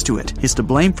belt next to it is to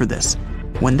blame for this.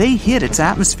 When they hit its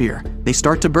atmosphere, they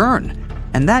start to burn,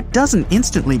 and that doesn't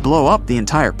instantly blow up the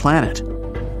entire planet.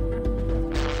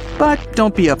 But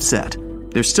don't be upset.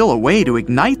 There's still a way to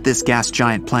ignite this gas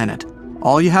giant planet.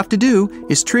 All you have to do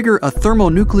is trigger a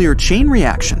thermonuclear chain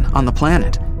reaction on the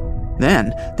planet.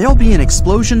 Then, there'll be an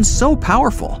explosion so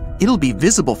powerful, it'll be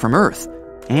visible from Earth,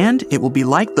 and it will be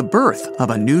like the birth of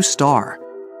a new star.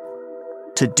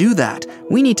 To do that,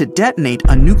 we need to detonate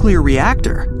a nuclear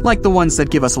reactor, like the ones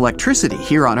that give us electricity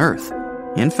here on Earth.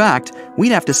 In fact,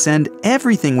 we'd have to send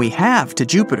everything we have to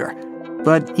Jupiter,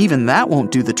 but even that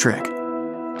won't do the trick.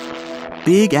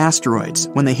 Big asteroids,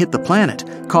 when they hit the planet,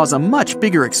 cause a much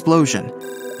bigger explosion.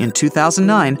 In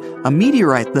 2009, a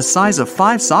meteorite the size of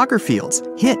 5 soccer fields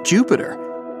hit Jupiter.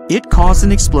 It caused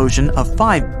an explosion of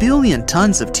 5 billion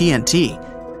tons of TNT.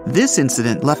 This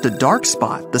incident left a dark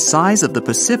spot the size of the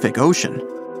Pacific Ocean.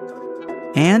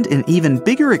 And an even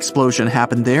bigger explosion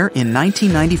happened there in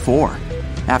 1994.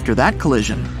 After that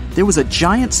collision, there was a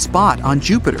giant spot on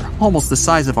Jupiter, almost the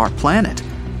size of our planet.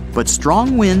 But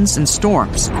strong winds and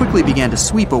storms quickly began to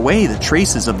sweep away the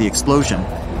traces of the explosion.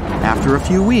 After a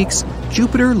few weeks,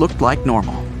 Jupiter looked like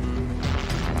normal.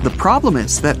 The problem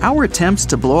is that our attempts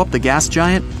to blow up the gas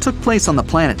giant took place on the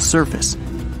planet's surface.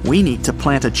 We need to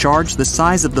plant a charge the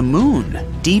size of the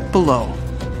moon, deep below.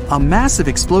 A massive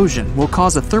explosion will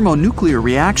cause a thermonuclear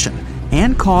reaction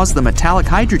and cause the metallic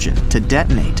hydrogen to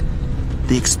detonate.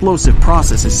 The explosive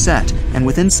process is set, and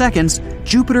within seconds,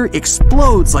 Jupiter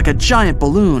explodes like a giant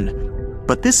balloon.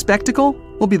 But this spectacle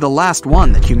will be the last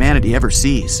one that humanity ever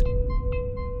sees.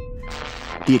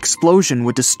 The explosion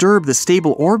would disturb the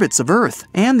stable orbits of Earth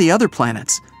and the other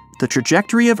planets. The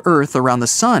trajectory of Earth around the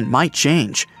Sun might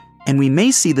change, and we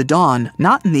may see the dawn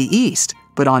not in the east,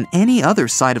 but on any other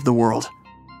side of the world.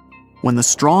 When the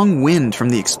strong wind from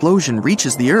the explosion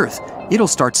reaches the Earth, it'll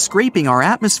start scraping our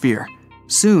atmosphere.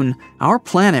 Soon, our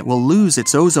planet will lose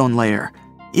its ozone layer.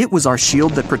 It was our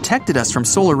shield that protected us from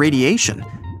solar radiation.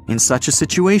 In such a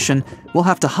situation, we'll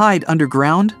have to hide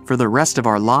underground for the rest of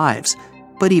our lives.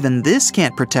 But even this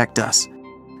can't protect us.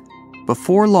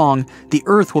 Before long, the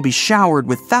Earth will be showered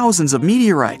with thousands of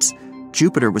meteorites.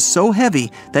 Jupiter was so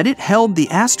heavy that it held the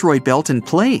asteroid belt in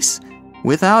place.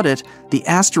 Without it, the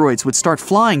asteroids would start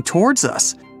flying towards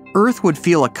us. Earth would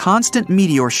feel a constant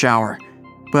meteor shower.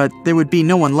 But there would be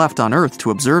no one left on Earth to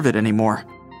observe it anymore.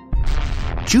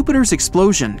 Jupiter's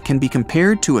explosion can be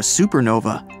compared to a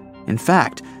supernova. In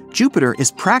fact, Jupiter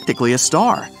is practically a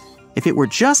star. If it were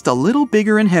just a little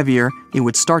bigger and heavier, it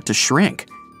would start to shrink.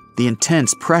 The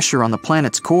intense pressure on the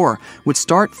planet's core would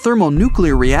start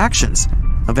thermonuclear reactions.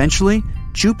 Eventually,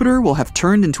 Jupiter will have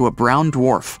turned into a brown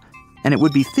dwarf, and it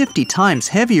would be 50 times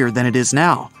heavier than it is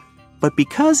now. But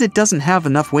because it doesn't have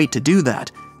enough weight to do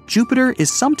that, Jupiter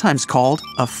is sometimes called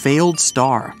a failed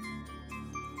star.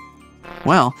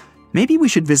 Well, maybe we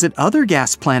should visit other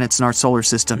gas planets in our solar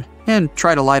system and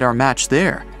try to light our match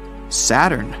there.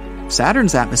 Saturn.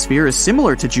 Saturn's atmosphere is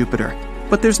similar to Jupiter,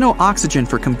 but there's no oxygen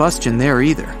for combustion there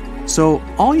either. So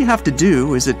all you have to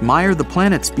do is admire the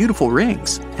planet's beautiful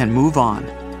rings and move on.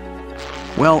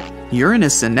 Well,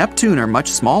 Uranus and Neptune are much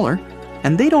smaller,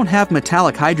 and they don't have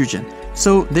metallic hydrogen,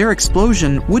 so their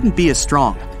explosion wouldn't be as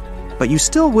strong. But you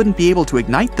still wouldn't be able to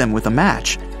ignite them with a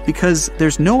match, because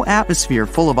there's no atmosphere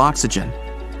full of oxygen.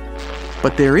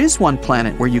 But there is one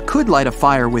planet where you could light a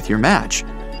fire with your match.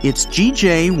 It's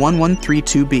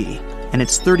GJ1132b, and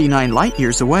it's 39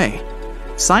 light-years away.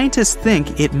 Scientists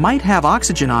think it might have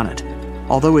oxygen on it,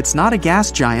 although it's not a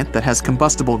gas giant that has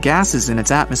combustible gases in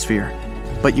its atmosphere.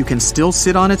 But you can still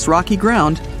sit on its rocky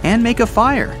ground and make a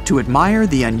fire to admire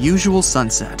the unusual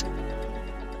sunset.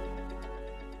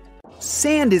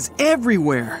 Sand is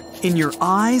everywhere. In your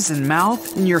eyes and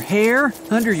mouth, in your hair,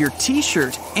 under your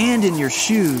t-shirt, and in your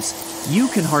shoes. You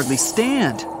can hardly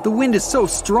stand. The wind is so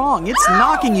strong, it's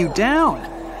knocking you down.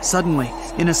 Suddenly,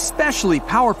 an especially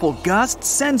powerful gust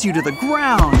sends you to the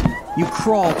ground. You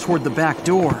crawl toward the back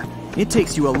door. It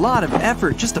takes you a lot of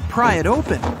effort just to pry it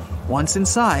open. Once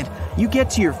inside, you get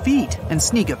to your feet and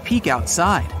sneak a peek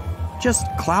outside. Just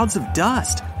clouds of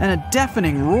dust and a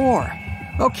deafening roar.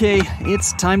 Okay,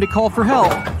 it's time to call for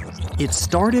help. It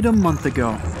started a month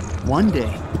ago. One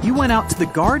day, you went out to the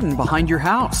garden behind your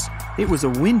house. It was a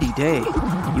windy day.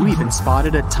 You even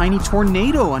spotted a tiny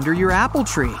tornado under your apple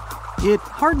tree. It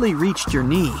hardly reached your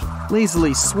knee,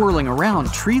 lazily swirling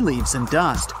around tree leaves and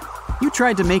dust. You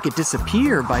tried to make it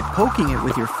disappear by poking it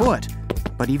with your foot.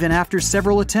 But even after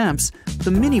several attempts,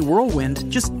 the mini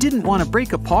whirlwind just didn't want to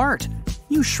break apart.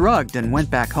 You shrugged and went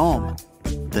back home.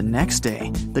 The next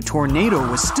day, the tornado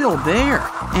was still there,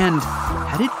 and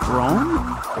had it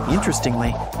grown?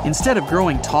 Interestingly, instead of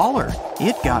growing taller,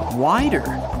 it got wider.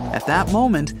 At that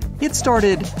moment, it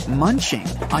started munching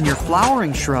on your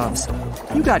flowering shrubs.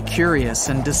 You got curious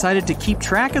and decided to keep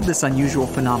track of this unusual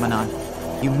phenomenon.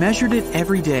 You measured it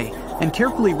every day and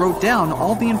carefully wrote down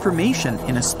all the information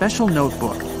in a special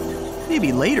notebook.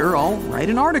 Maybe later I'll write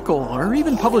an article or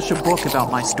even publish a book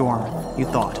about my storm, you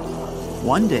thought.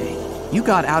 One day, you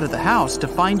got out of the house to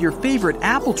find your favorite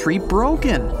apple tree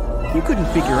broken. You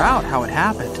couldn't figure out how it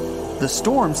happened. The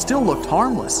storm still looked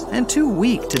harmless and too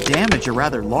weak to damage a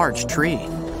rather large tree.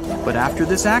 But after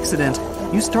this accident,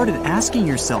 you started asking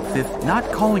yourself if not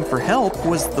calling for help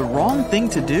was the wrong thing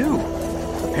to do.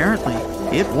 Apparently,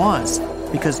 it was,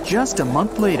 because just a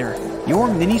month later,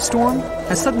 your mini-storm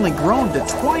has suddenly grown to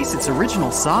twice its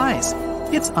original size.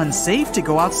 It's unsafe to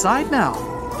go outside now.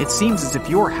 It seems as if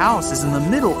your house is in the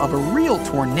middle of a real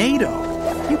tornado.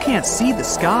 You can't see the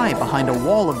sky behind a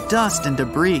wall of dust and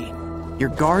debris. Your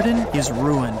garden is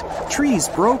ruined, trees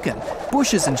broken,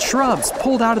 bushes and shrubs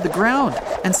pulled out of the ground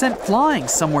and sent flying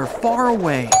somewhere far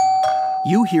away.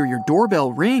 You hear your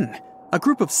doorbell ring. A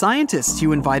group of scientists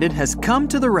you invited has come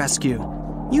to the rescue.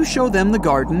 You show them the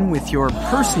garden with your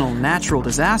personal natural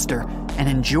disaster and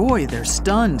enjoy their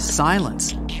stunned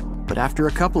silence. But after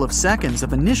a couple of seconds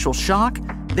of initial shock,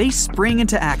 they spring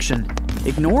into action.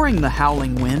 Ignoring the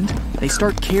howling wind, they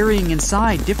start carrying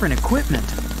inside different equipment.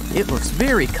 It looks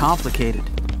very complicated.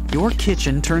 Your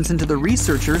kitchen turns into the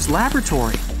researchers'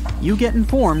 laboratory. You get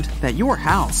informed that your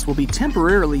house will be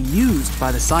temporarily used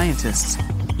by the scientists.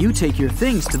 You take your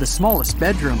things to the smallest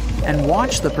bedroom and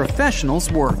watch the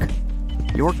professionals work.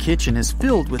 Your kitchen is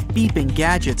filled with beeping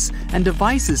gadgets and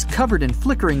devices covered in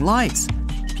flickering lights.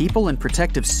 People in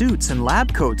protective suits and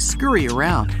lab coats scurry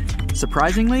around.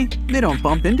 Surprisingly, they don't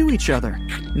bump into each other.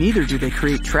 Neither do they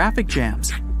create traffic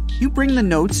jams. You bring the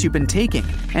notes you've been taking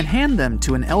and hand them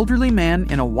to an elderly man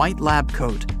in a white lab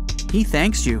coat. He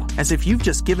thanks you as if you've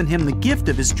just given him the gift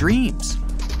of his dreams.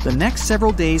 The next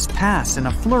several days pass in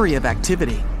a flurry of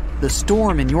activity. The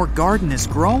storm in your garden is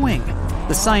growing.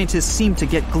 The scientists seem to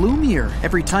get gloomier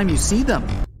every time you see them.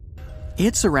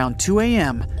 It's around 2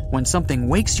 a.m. when something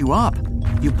wakes you up.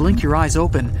 You blink your eyes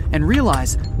open and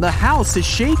realize the house is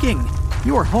shaking.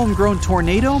 Your homegrown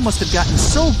tornado must have gotten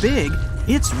so big,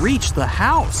 it's reached the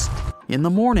house. In the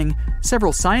morning,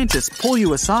 several scientists pull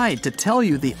you aside to tell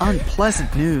you the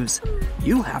unpleasant news.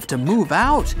 You have to move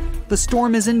out. The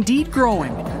storm is indeed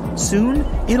growing. Soon,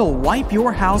 it'll wipe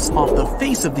your house off the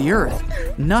face of the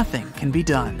earth. Nothing can be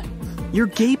done. You're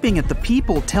gaping at the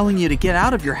people telling you to get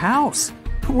out of your house.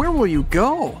 Where will you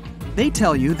go? They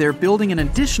tell you they're building an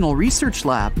additional research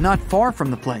lab not far from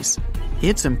the place.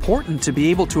 It's important to be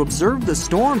able to observe the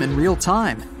storm in real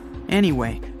time.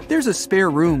 Anyway, there's a spare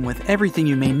room with everything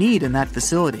you may need in that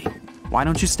facility. Why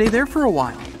don't you stay there for a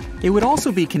while? It would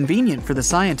also be convenient for the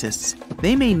scientists.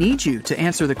 They may need you to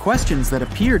answer the questions that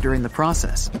appear during the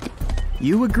process.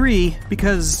 You agree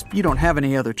because you don't have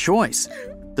any other choice.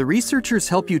 The researchers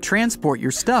help you transport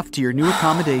your stuff to your new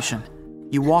accommodation.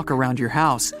 You walk around your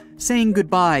house, saying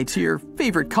goodbye to your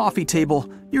favorite coffee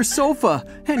table, your sofa,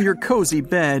 and your cozy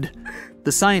bed.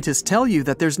 The scientists tell you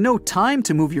that there's no time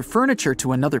to move your furniture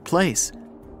to another place.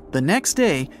 The next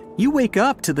day, you wake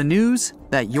up to the news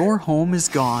that your home is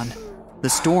gone. The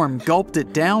storm gulped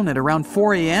it down at around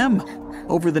 4 a.m.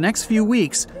 Over the next few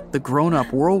weeks, the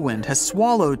grown-up whirlwind has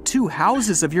swallowed 2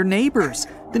 houses of your neighbors,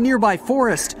 the nearby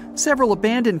forest, several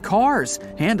abandoned cars,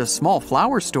 and a small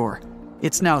flower store.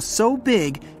 It's now so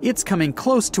big, it's coming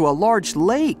close to a large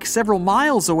lake several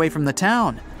miles away from the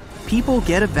town. People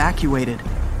get evacuated.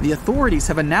 The authorities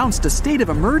have announced a state of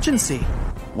emergency.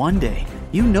 One day,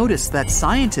 you notice that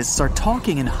scientists are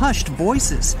talking in hushed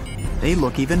voices. They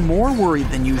look even more worried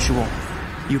than usual.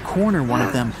 You corner one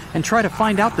of them and try to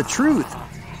find out the truth.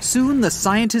 Soon the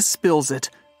scientist spills it.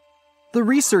 The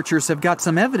researchers have got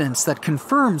some evidence that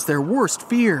confirms their worst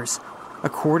fears.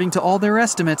 According to all their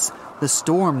estimates, the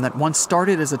storm that once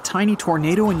started as a tiny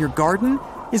tornado in your garden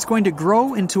is going to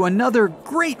grow into another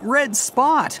great red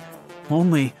spot.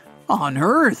 Only on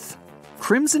Earth.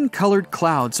 Crimson-colored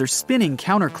clouds are spinning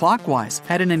counterclockwise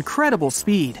at an incredible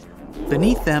speed.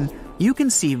 Beneath them, you can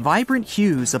see vibrant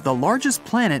hues of the largest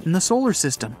planet in the solar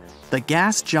system, the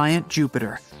gas giant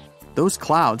Jupiter. Those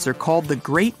clouds are called the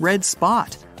Great Red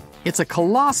Spot. It's a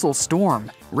colossal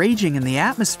storm raging in the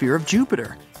atmosphere of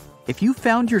Jupiter. If you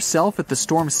found yourself at the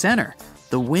storm's center,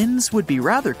 the winds would be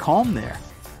rather calm there.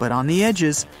 But on the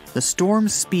edges, the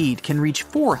storm's speed can reach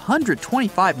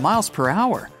 425 miles per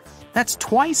hour. That's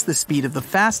twice the speed of the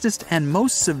fastest and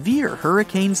most severe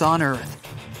hurricanes on Earth.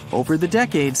 Over the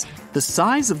decades, The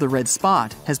size of the red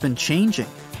spot has been changing.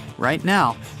 Right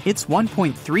now, it's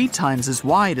 1.3 times as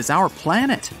wide as our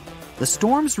planet. The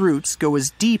storm's roots go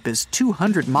as deep as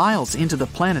 200 miles into the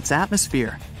planet's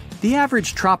atmosphere. The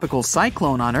average tropical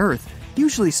cyclone on Earth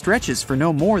usually stretches for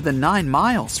no more than 9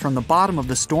 miles from the bottom of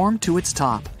the storm to its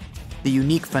top. The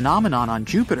unique phenomenon on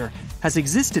Jupiter has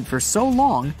existed for so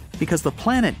long because the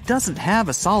planet doesn't have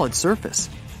a solid surface.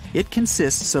 It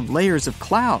consists of layers of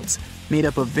clouds made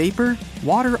up of vapor,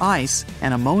 water ice,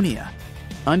 and ammonia.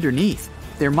 Underneath,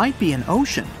 there might be an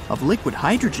ocean of liquid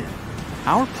hydrogen.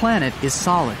 Our planet is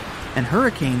solid, and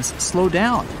hurricanes slow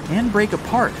down and break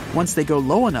apart once they go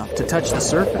low enough to touch the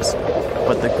surface.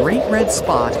 But the Great Red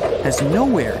Spot has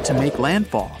nowhere to make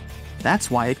landfall. That's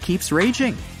why it keeps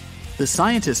raging. The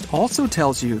scientist also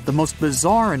tells you the most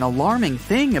bizarre and alarming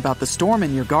thing about the storm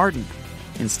in your garden.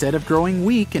 Instead of growing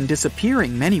weak and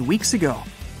disappearing many weeks ago,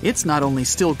 it's not only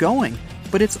still going,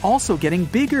 but it's also getting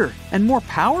bigger and more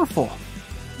powerful.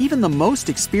 Even the most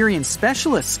experienced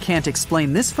specialists can't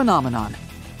explain this phenomenon.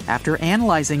 After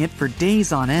analyzing it for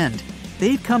days on end,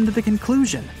 they've come to the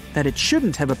conclusion that it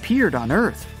shouldn't have appeared on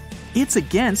Earth. It's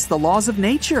against the laws of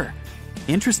nature.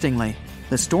 Interestingly,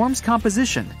 the storm's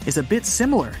composition is a bit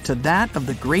similar to that of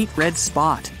the Great Red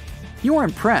Spot. You're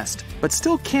impressed, but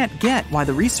still can't get why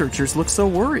the researchers look so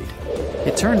worried.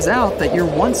 It turns out that your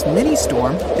once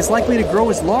mini-storm is likely to grow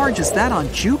as large as that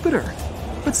on Jupiter.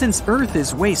 But since Earth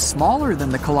is way smaller than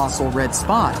the colossal red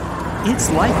spot,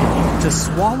 it's likely to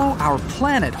swallow our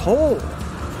planet whole.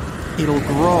 It'll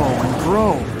grow and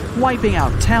grow, wiping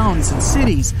out towns and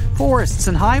cities, forests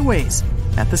and highways.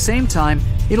 At the same time,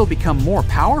 it'll become more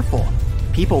powerful.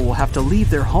 People will have to leave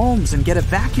their homes and get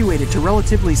evacuated to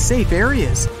relatively safe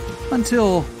areas,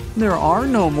 until there are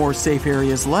no more safe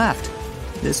areas left.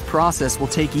 This process will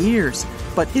take years,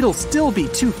 but it'll still be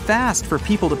too fast for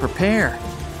people to prepare.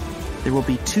 There will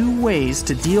be 2 ways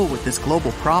to deal with this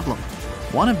global problem.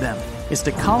 One of them is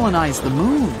to colonize the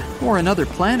moon or another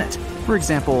planet, for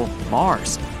example,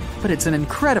 Mars. But it's an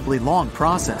incredibly long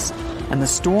process, and the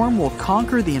storm will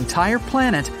conquer the entire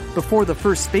planet before the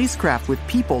first spacecraft with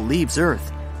people leaves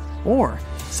Earth. Or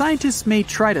scientists may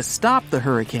try to stop the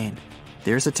hurricane.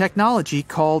 There's a technology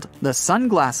called the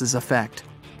sunglasses effect.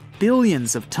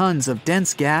 Billions of tons of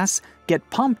dense gas get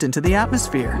pumped into the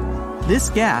atmosphere. This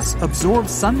gas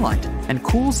absorbs sunlight and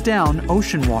cools down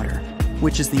ocean water,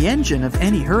 which is the engine of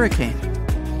any hurricane.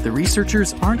 The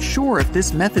researchers aren't sure if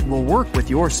this method will work with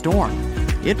your storm.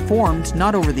 It formed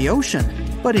not over the ocean,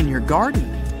 but in your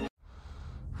garden.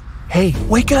 Hey,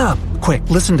 wake up! Quick,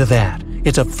 listen to that.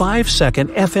 It's a 5-second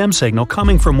FM signal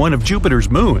coming from one of Jupiter's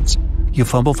moons. You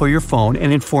fumble for your phone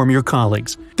and inform your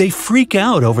colleagues. They freak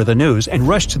out over the news and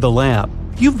rush to the lab.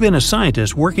 You've been a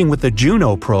scientist working with the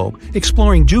Juno probe,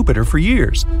 exploring Jupiter for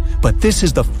years. But this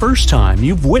is the first time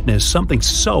you've witnessed something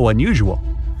so unusual.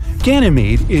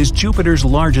 Ganymede is Jupiter's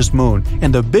largest moon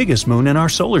and the biggest moon in our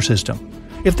solar system.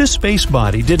 If this space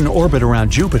body didn't orbit around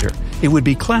Jupiter, it would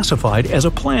be classified as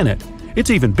a planet. It's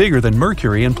even bigger than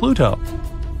Mercury and Pluto.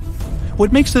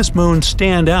 What makes this moon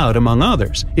stand out among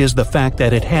others is the fact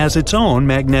that it has its own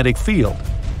magnetic field.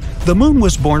 The moon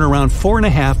was born around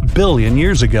 4.5 billion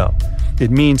years ago.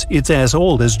 It means it's as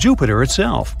old as Jupiter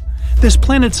itself. This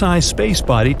planet-sized space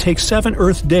body takes 7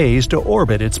 Earth days to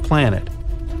orbit its planet.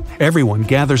 Everyone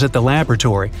gathers at the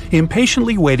laboratory,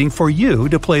 impatiently waiting for you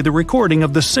to play the recording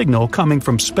of the signal coming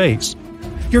from space.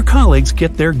 Your colleagues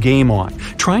get their game on,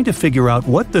 trying to figure out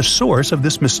what the source of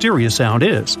this mysterious sound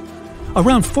is.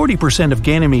 Around 40% of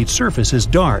Ganymede's surface is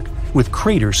dark, with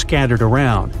craters scattered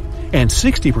around, and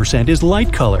 60% is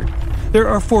light-colored. There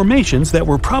are formations that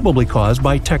were probably caused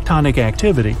by tectonic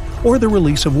activity or the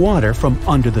release of water from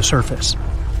under the surface.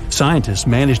 Scientists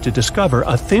managed to discover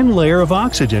a thin layer of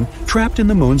oxygen trapped in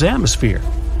the moon's atmosphere.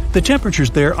 The temperatures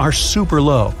there are super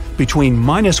low, between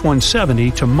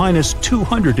 -170 to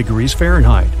 -200 degrees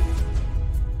Fahrenheit.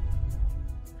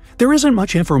 There isn't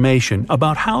much information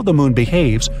about how the moon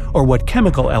behaves or what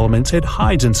chemical elements it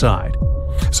hides inside.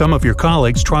 Some of your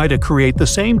colleagues try to create the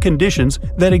same conditions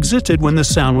that existed when the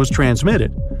sound was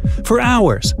transmitted. For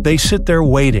hours, they sit there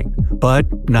waiting, but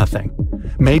nothing.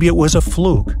 Maybe it was a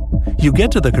fluke. You get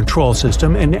to the control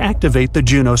system and activate the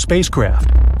Juno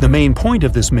spacecraft. The main point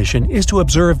of this mission is to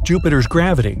observe Jupiter's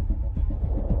gravity,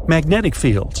 magnetic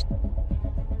fields,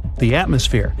 the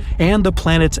atmosphere, and the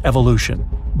planet's evolution.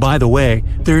 By the way,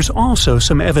 there's also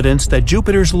some evidence that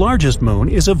Jupiter's largest moon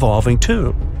is evolving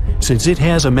too. Since it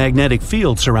has a magnetic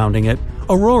field surrounding it,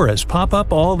 auroras pop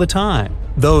up all the time.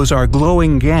 Those are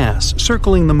glowing gas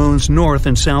circling the moon's north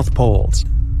and south poles.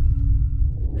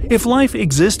 If life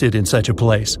existed in such a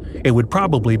place, it would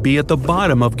probably be at the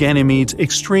bottom of Ganymede's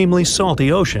extremely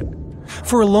salty ocean.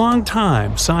 For a long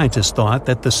time, scientists thought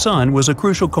that the sun was a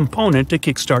crucial component to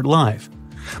kickstart life.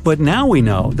 But now we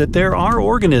know that there are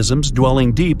organisms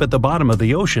dwelling deep at the bottom of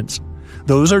the oceans.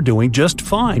 Those are doing just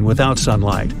fine without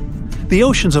sunlight. The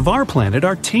oceans of our planet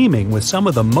are teeming with some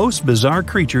of the most bizarre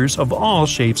creatures of all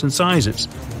shapes and sizes.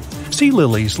 Sea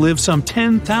lilies live some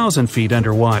 10,000 feet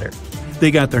underwater. They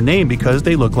got their name because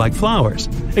they look like flowers,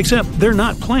 except they're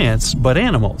not plants but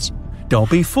animals. Don't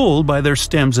be fooled by their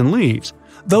stems and leaves.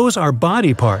 Those are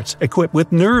body parts equipped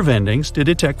with nerve endings to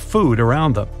detect food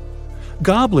around them.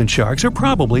 Goblin sharks are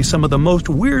probably some of the most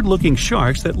weird-looking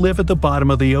sharks that live at the bottom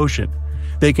of the ocean.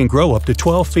 They can grow up to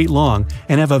 12 feet long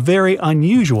and have a very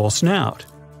unusual snout.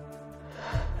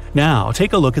 Now,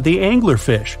 take a look at the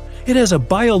anglerfish. It has a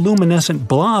bioluminescent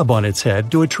blob on its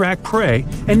head to attract prey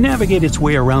and navigate its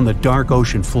way around the dark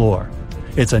ocean floor.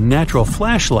 It's a natural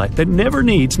flashlight that never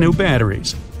needs new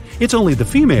batteries. It's only the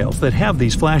females that have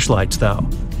these flashlights, though.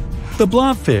 The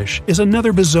blobfish is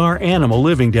another bizarre animal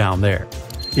living down there.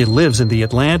 It lives in the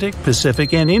Atlantic,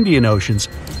 Pacific, and Indian Oceans,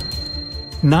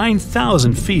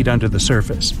 9,000 feet under the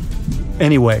surface.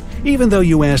 Anyway, even though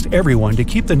you asked everyone to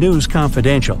keep the news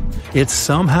confidential, it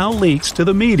somehow leaks to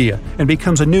the media and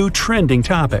becomes a new trending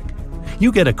topic.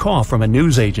 You get a call from a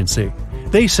news agency.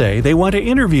 They say they want to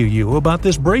interview you about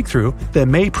this breakthrough that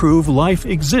may prove life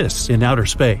exists in outer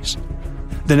space.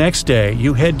 The next day,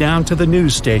 you head down to the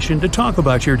news station to talk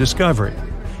about your discovery.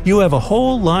 You have a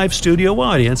whole live studio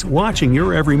audience watching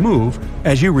your every move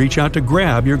as you reach out to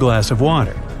grab your glass of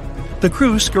water. The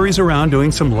crew scurries around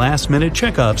doing some last-minute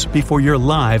checkups before you're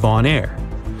live on air.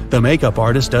 The makeup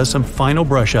artist does some final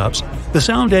brush-ups. The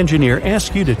sound engineer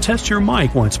asks you to test your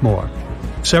mic once more.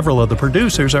 Several of the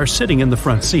producers are sitting in the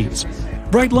front seats.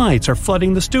 Bright lights are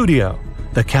flooding the studio.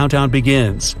 The countdown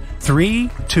begins. 3,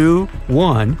 2,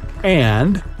 1,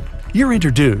 and you're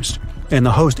introduced, and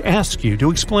the host asks you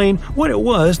to explain what it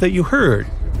was that you heard.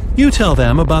 You tell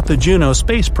them about the Juno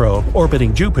space probe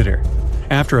orbiting Jupiter.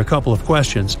 After a couple of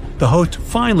questions, the host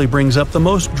finally brings up the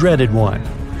most dreaded one.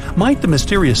 Might the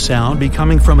mysterious sound be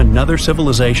coming from another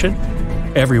civilization?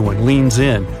 Everyone leans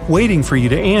in, waiting for you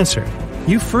to answer.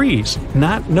 You freeze,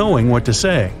 not knowing what to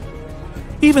say.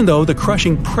 Even though the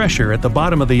crushing pressure at the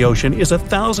bottom of the ocean is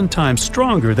 1,000 times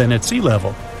stronger than at sea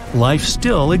level, life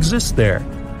still exists there.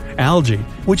 Algae,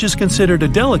 which is considered a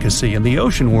delicacy in the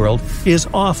ocean world, is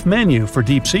off-menu for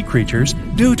deep-sea creatures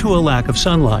due to a lack of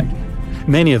sunlight.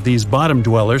 Many of these bottom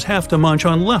dwellers have to munch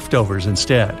on leftovers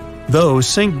instead. Those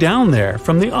sink down there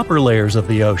from the upper layers of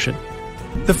the ocean.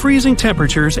 The freezing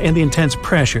temperatures and the intense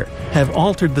pressure have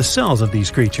altered the cells of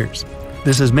these creatures.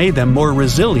 This has made them more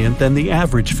resilient than the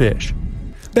average fish.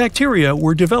 Bacteria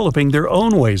were developing their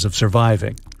own ways of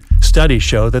surviving. Studies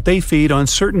show that they feed on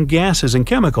certain gases and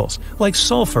chemicals, like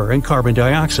sulfur and carbon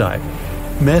dioxide.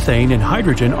 Methane and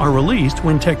hydrogen are released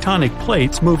when tectonic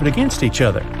plates move against each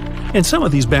other, and some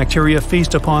of these bacteria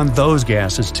feast upon those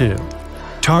gases too.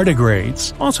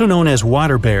 Tardigrades, also known as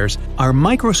water bears, are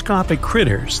microscopic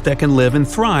critters that can live and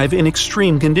thrive in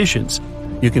extreme conditions.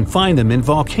 You can find them in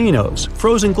volcanoes,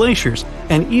 frozen glaciers,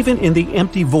 and even in the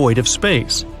empty void of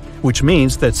space, which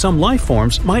means that some life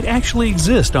forms might actually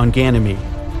exist on Ganymede.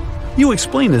 You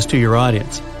explain this to your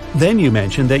audience. Then you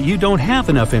mention that you don't have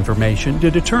enough information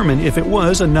to determine if it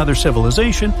was another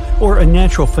civilization or a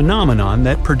natural phenomenon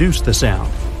that produced the sound.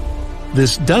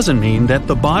 This doesn't mean that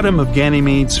the bottom of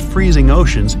Ganymede's freezing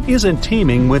oceans isn't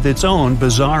teeming with its own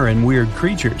bizarre and weird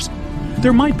creatures.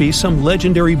 There might be some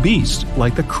legendary beast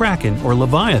like the Kraken or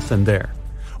Leviathan there,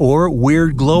 or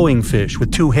weird glowing fish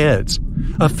with 2 heads,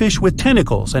 a fish with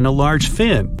tentacles and a large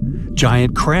fin,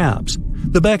 giant crabs.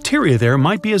 The bacteria there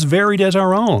might be as varied as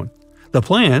our own. The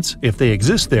plants, if they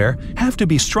exist there, have to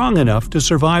be strong enough to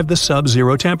survive the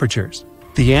sub-zero temperatures.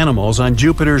 The animals on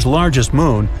Jupiter's largest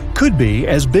moon could be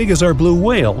as big as our blue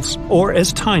whales or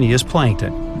as tiny as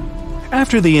plankton.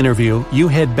 After the interview, you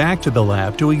head back to the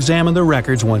lab to examine the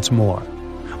records once more.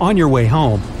 On your way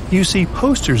home, you see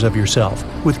posters of yourself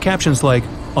with captions like,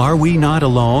 "Are we not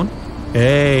alone?"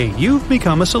 Hey, you've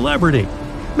become a celebrity.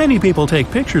 Many people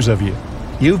take pictures of you.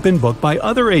 You've been booked by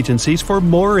other agencies for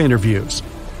more interviews.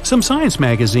 Some science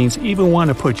magazines even want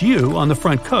to put you on the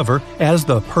front cover as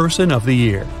the Person of the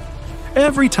Year.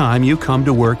 Every time you come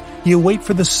to work, you wait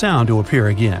for the sound to appear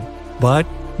again. But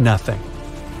nothing.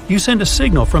 You send a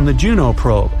signal from the Juno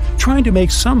probe, trying to make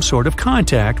some sort of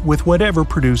contact with whatever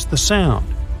produced the sound.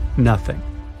 Nothing.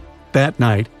 That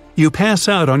night, you pass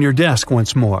out on your desk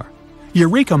once more.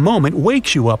 Eureka moment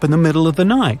wakes you up in the middle of the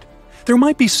night. There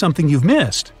might be something you've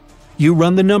missed. You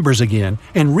run the numbers again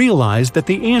and realize that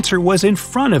the answer was in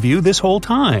front of you this whole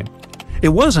time. It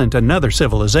wasn't another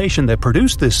civilization that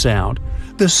produced this sound.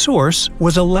 The source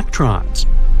was electrons.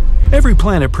 Every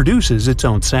planet produces its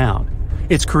own sound.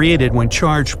 It's created when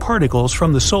charged particles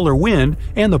from the solar wind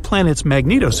and the planet's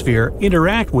magnetosphere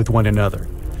interact with one another.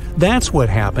 That's what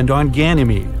happened on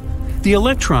Ganymede. The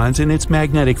electrons in its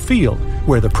magnetic field,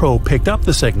 where the probe picked up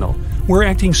the signal, were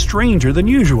acting stranger than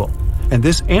usual, and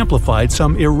this amplified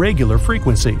some irregular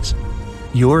frequencies.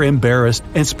 You're embarrassed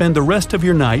and spend the rest of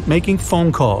your night making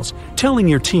phone calls, telling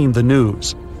your team the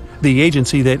news. The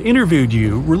agency that interviewed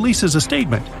you releases a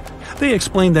statement. They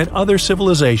explain that other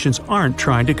civilizations aren't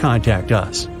trying to contact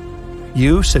us.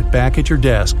 You sit back at your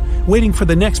desk, waiting for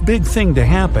the next big thing to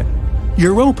happen.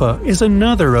 Europa is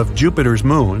another of Jupiter's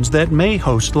moons that may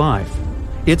host life.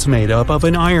 It's made up of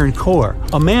an iron core,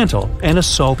 a mantle, and a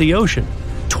salty ocean,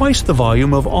 twice the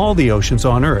volume of all the oceans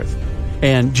on Earth.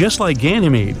 And just like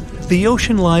Ganymede, the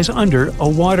ocean lies under a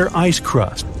water ice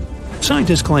crust.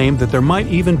 Scientists claim that there might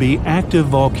even be active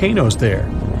volcanoes there,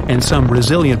 and some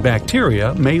resilient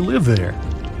bacteria may live there.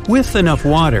 With enough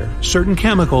water, certain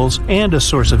chemicals, and a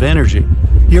source of energy,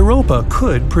 Europa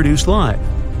could produce life.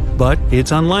 But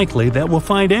it's unlikely that we'll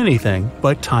find anything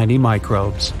but tiny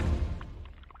microbes.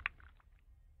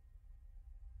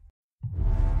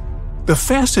 The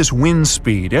fastest wind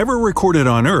speed ever recorded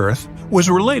on Earth was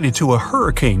related to a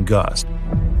hurricane gust.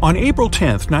 On April 10,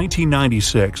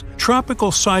 1996,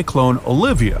 tropical cyclone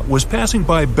Olivia was passing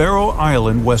by Barrow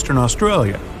Island, Western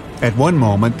Australia. At one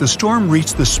moment, the storm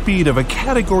reached the speed of a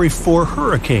Category 4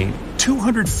 hurricane,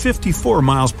 254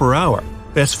 miles per hour.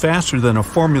 That's faster than a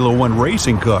Formula One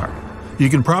racing car. You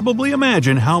can probably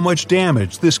imagine how much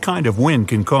damage this kind of wind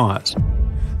can cause.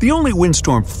 The only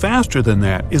windstorm faster than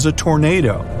that is a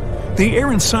tornado. The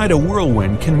air inside a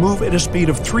whirlwind can move at a speed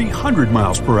of 300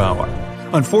 miles per hour.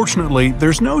 Unfortunately,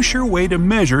 there's no sure way to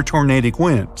measure tornadic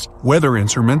winds. Weather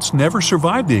instruments never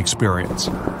survived the experience.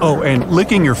 Oh, and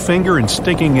licking your finger and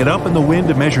sticking it up in the wind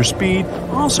to measure speed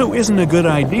also isn't a good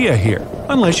idea here,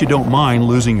 unless you don't mind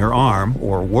losing your arm,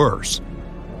 or worse.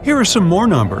 Here are some more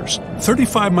numbers.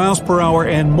 35 miles per hour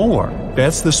and more,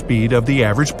 that's the speed of the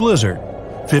average blizzard.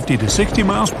 50 to 60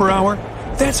 miles per hour,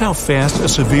 that's how fast a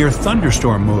severe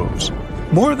thunderstorm moves.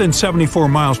 More than 74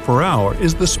 miles per hour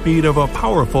is the speed of a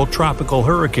powerful tropical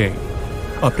hurricane.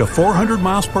 Up to 400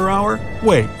 miles per hour?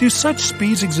 Wait, do such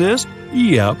speeds exist?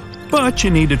 Yep, but you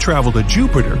need to travel to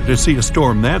Jupiter to see a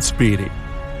storm that speedy.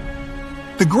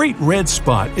 The Great Red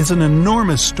Spot is an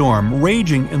enormous storm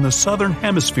raging in the southern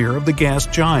hemisphere of the gas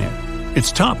giant.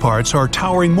 Its top parts are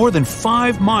towering more than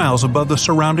 5 miles above the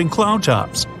surrounding cloud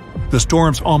tops. The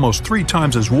storm's almost 3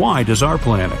 times as wide as our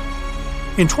planet.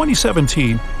 In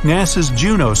 2017, NASA's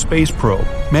Juno space probe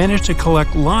managed to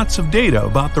collect lots of data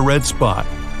about the red spot,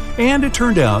 and it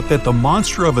turned out that the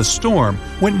monster of a storm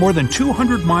went more than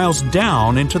 200 miles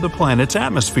down into the planet's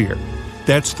atmosphere.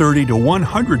 That's 30 to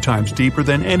 100 times deeper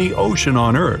than any ocean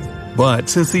on Earth. But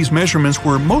since these measurements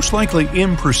were most likely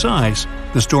imprecise,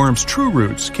 the storm's true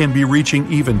roots can be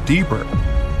reaching even deeper.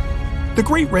 The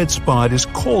Great Red Spot is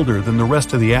colder than the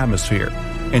rest of the atmosphere,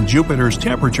 and Jupiter's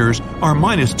temperatures are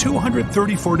minus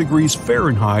 234 degrees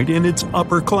Fahrenheit in its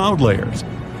upper cloud layers.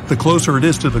 The closer it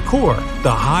is to the core,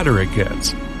 the hotter it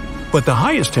gets. But the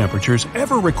highest temperatures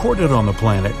ever recorded on the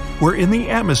planet were in the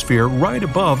atmosphere right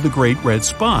above the Great Red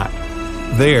Spot.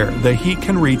 There, the heat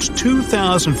can reach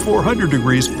 2,400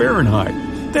 degrees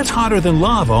Fahrenheit. That's hotter than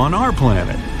lava on our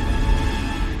planet.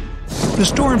 The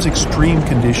storm's extreme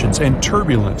conditions and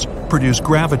turbulence produce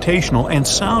gravitational and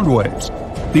sound waves.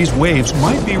 These waves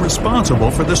might be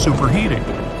responsible for the superheating.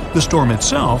 The storm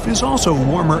itself is also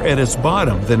warmer at its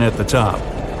bottom than at the top.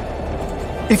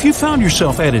 If you found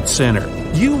yourself at its center,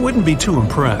 you wouldn't be too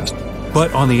impressed.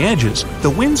 But on the edges, the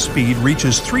wind speed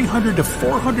reaches 300 to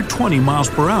 420 miles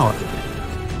per hour.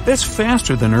 That's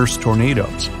faster than Earth's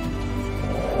tornadoes.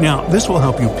 Now, this will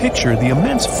help you picture the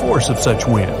immense force of such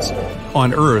winds.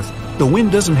 On Earth, the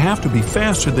wind doesn't have to be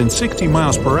faster than 60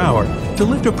 miles per hour to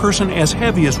lift a person as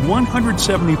heavy as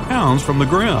 170 pounds from the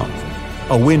ground.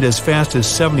 A wind as fast as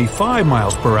 75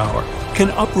 miles per hour can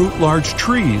uproot large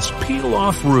trees, peel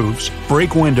off roofs,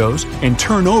 break windows, and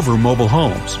turn over mobile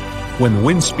homes. When the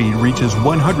wind speed reaches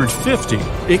 150,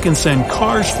 it can send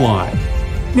cars flying.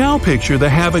 Now picture the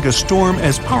havoc a storm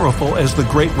as powerful as the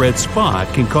Great Red Spot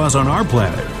can cause on our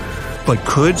planet. But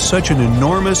could such an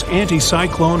enormous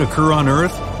anticyclone occur on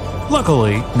Earth?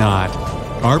 Luckily, not.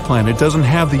 Our planet doesn't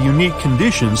have the unique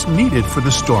conditions needed for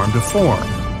the storm to form.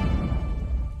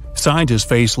 Scientists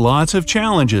faced lots of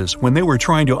challenges when they were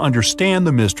trying to understand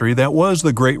the mystery that was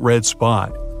the Great Red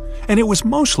Spot. And it was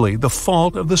mostly the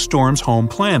fault of the storm's home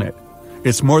planet.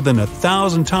 It's more than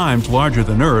 1,000 times larger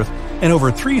than Earth and over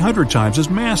 300 times as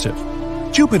massive.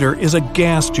 Jupiter is a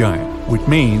gas giant, which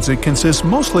means it consists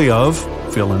mostly of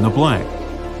fill in the blank.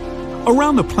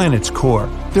 Around the planet's core,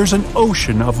 there's an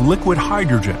ocean of liquid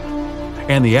hydrogen,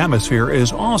 and the atmosphere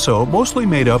is also mostly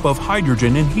made up of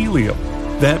hydrogen and helium.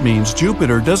 That means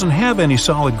Jupiter doesn't have any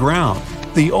solid ground,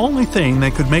 the only thing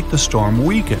that could make the storm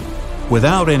weaken.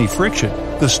 Without any friction,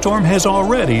 the storm has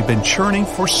already been churning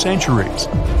for centuries.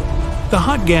 The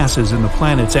hot gases in the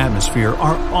planet's atmosphere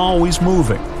are always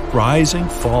moving, rising,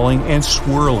 falling, and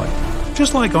swirling.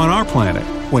 Just like on our planet,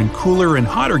 when cooler and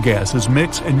hotter gases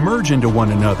mix and merge into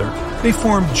one another, they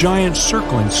form giant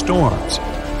circling storms.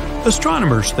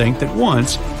 Astronomers think that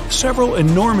once, several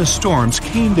enormous storms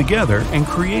came together and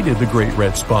created the Great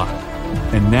Red Spot.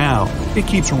 And now, it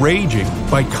keeps raging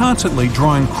by constantly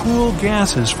drawing cool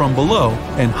gases from below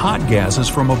and hot gases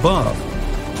from above.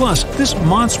 Plus, this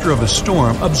monster of a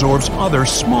storm absorbs other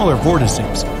smaller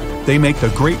vortices. They make the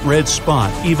Great Red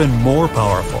Spot even more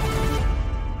powerful.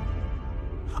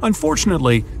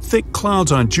 Unfortunately, thick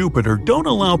clouds on Jupiter don't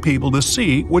allow people to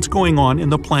see what's going on in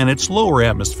the planet's lower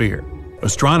atmosphere.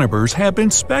 Astronomers have been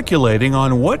speculating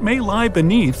on what may lie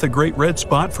beneath the Great Red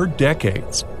Spot for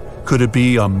decades. Could it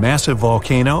be a massive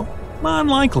volcano?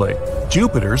 Unlikely.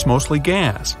 Jupiter's mostly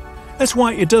gas. That's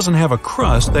why it doesn't have a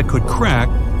crust that could crack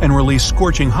and release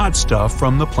scorching hot stuff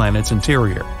from the planet's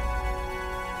interior.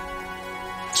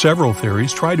 Several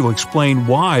theories try to explain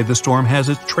why the storm has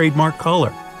its trademark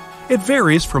color. It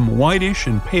varies from whitish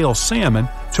and pale salmon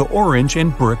to orange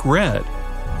and brick red.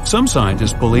 Some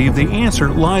scientists believe the answer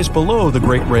lies below the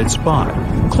Great Red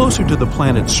Spot, closer to the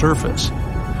planet's surface.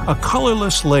 A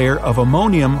colorless layer of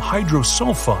ammonium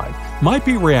hydrosulfide might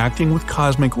be reacting with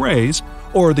cosmic rays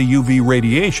or the UV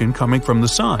radiation coming from the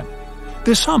sun.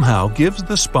 This somehow gives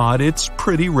the spot its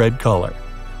pretty red color.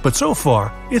 But so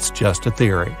far, it's just a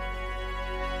theory.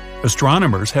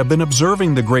 Astronomers have been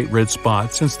observing the Great Red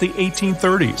Spot since the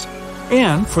 1830s,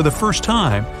 and for the first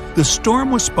time, the storm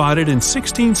was spotted in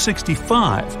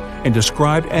 1665 and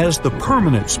described as the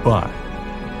permanent spot.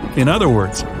 In other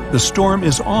words, the storm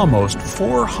is almost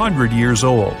 400 years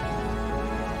old.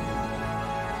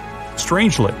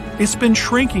 Strangely, it's been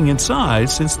shrinking in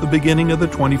size since the beginning of the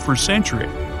 21st century.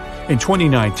 In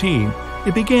 2019,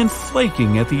 it began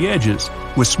flaking at the edges,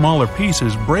 with smaller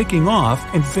pieces breaking off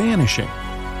and vanishing.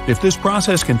 If this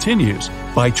process continues,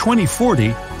 by 2040,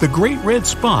 the Great Red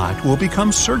Spot will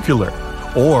become circular,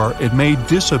 or it may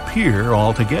disappear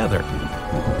altogether.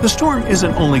 The storm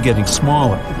isn't only getting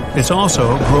smaller, it's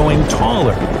also growing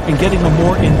taller and getting a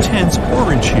more intense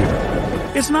orange hue.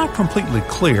 It's not completely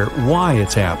clear why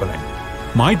it's happening.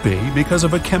 Might be because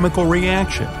of a chemical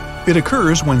reaction. It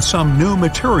occurs when some new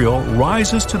material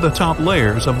rises to the top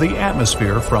layers of the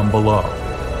atmosphere from below.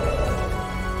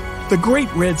 The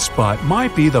Great Red Spot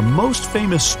might be the most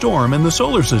famous storm in the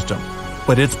solar system,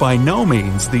 but it's by no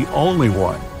means the only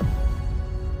one.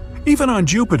 Even on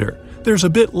Jupiter, there's a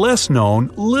bit less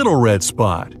known Little Red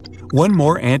Spot, one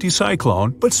more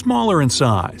anticyclone but smaller in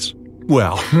size.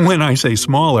 Well, when I say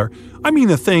smaller, I mean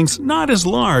the thing's not as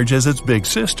large as its big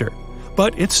sister,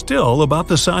 but it's still about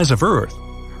the size of Earth.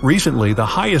 Recently, the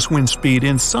highest wind speed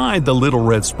inside the Little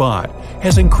Red Spot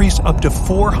has increased up to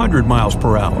 400 miles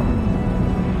per hour.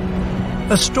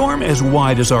 A storm as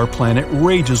wide as our planet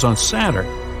rages on Saturn.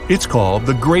 It's called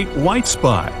the Great White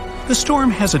Spot. The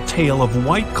storm has a tail of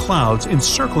white clouds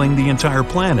encircling the entire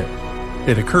planet.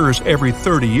 It occurs every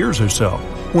 30 years or so,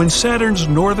 when Saturn's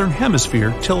northern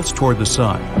hemisphere tilts toward the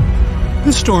sun.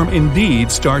 This storm indeed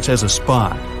starts as a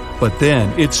spot, but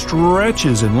then it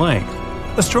stretches in length.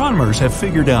 Astronomers have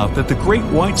figured out that the Great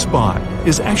White Spot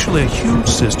is actually a huge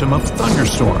system of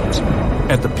thunderstorms.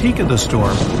 At the peak of the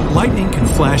storm, lightning can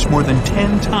flash more than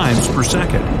 10 times per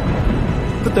second.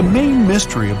 But the main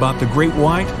mystery about the Great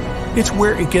White, it's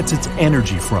where it gets its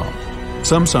energy from.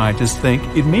 Some scientists think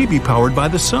it may be powered by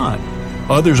the sun.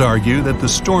 Others argue that the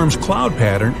storm's cloud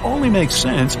pattern only makes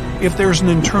sense if there's an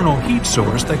internal heat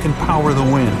source that can power the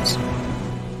winds.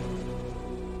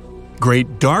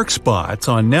 Great dark spots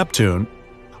on Neptune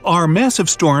are massive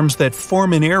storms that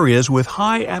form in areas with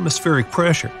high atmospheric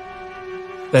pressure.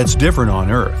 That's different on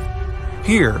Earth.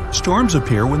 Here, storms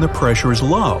appear when the pressure is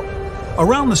low.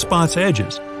 Around the spot's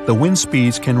edges, the wind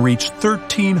speeds can reach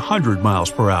 1,300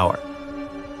 miles per hour.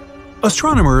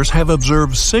 Astronomers have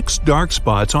observed 6 dark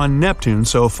spots on Neptune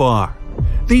so far.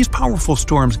 These powerful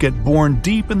storms get born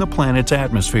deep in the planet's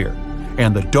atmosphere,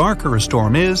 and the darker a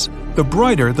storm is, the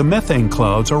brighter the methane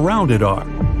clouds around it are.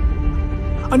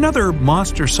 Another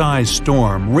monster-sized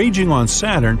storm raging on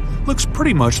Saturn looks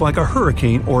pretty much like a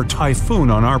hurricane or typhoon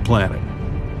on our planet.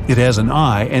 It has an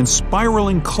eye and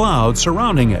spiraling clouds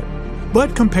surrounding it.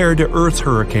 But compared to Earth's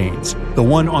hurricanes, the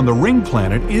one on the ring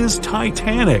planet is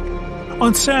titanic.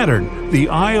 On Saturn, the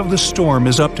eye of the storm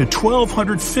is up to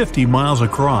 1,250 miles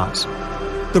across.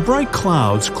 The bright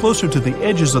clouds closer to the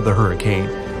edges of the hurricane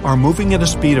are moving at a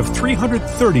speed of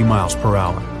 330 miles per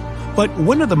hour. But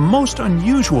one of the most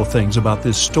unusual things about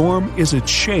this storm is its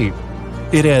shape.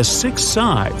 It has 6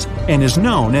 sides and is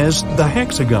known as the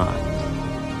hexagon.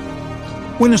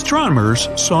 When astronomers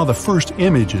saw the first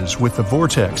images with the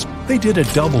vortex, they did a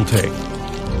double take.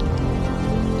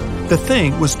 The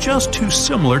thing was just too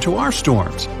similar to our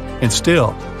storms. And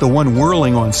still, the one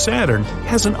whirling on Saturn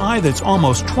has an eye that's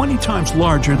almost 20 times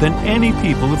larger than any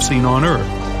people have seen on Earth.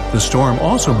 The storm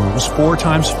also moves 4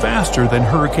 times faster than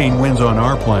hurricane winds on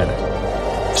our planet.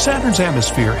 Saturn's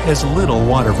atmosphere has little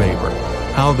water vapor.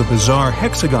 How the bizarre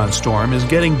hexagon storm is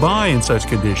getting by in such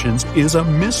conditions is a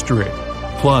mystery.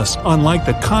 Plus, unlike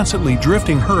the constantly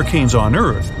drifting hurricanes on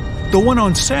Earth, the one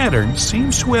on Saturn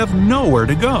seems to have nowhere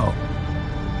to go.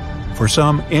 For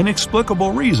some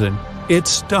inexplicable reason,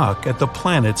 it's stuck at the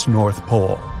planet's North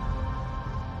Pole.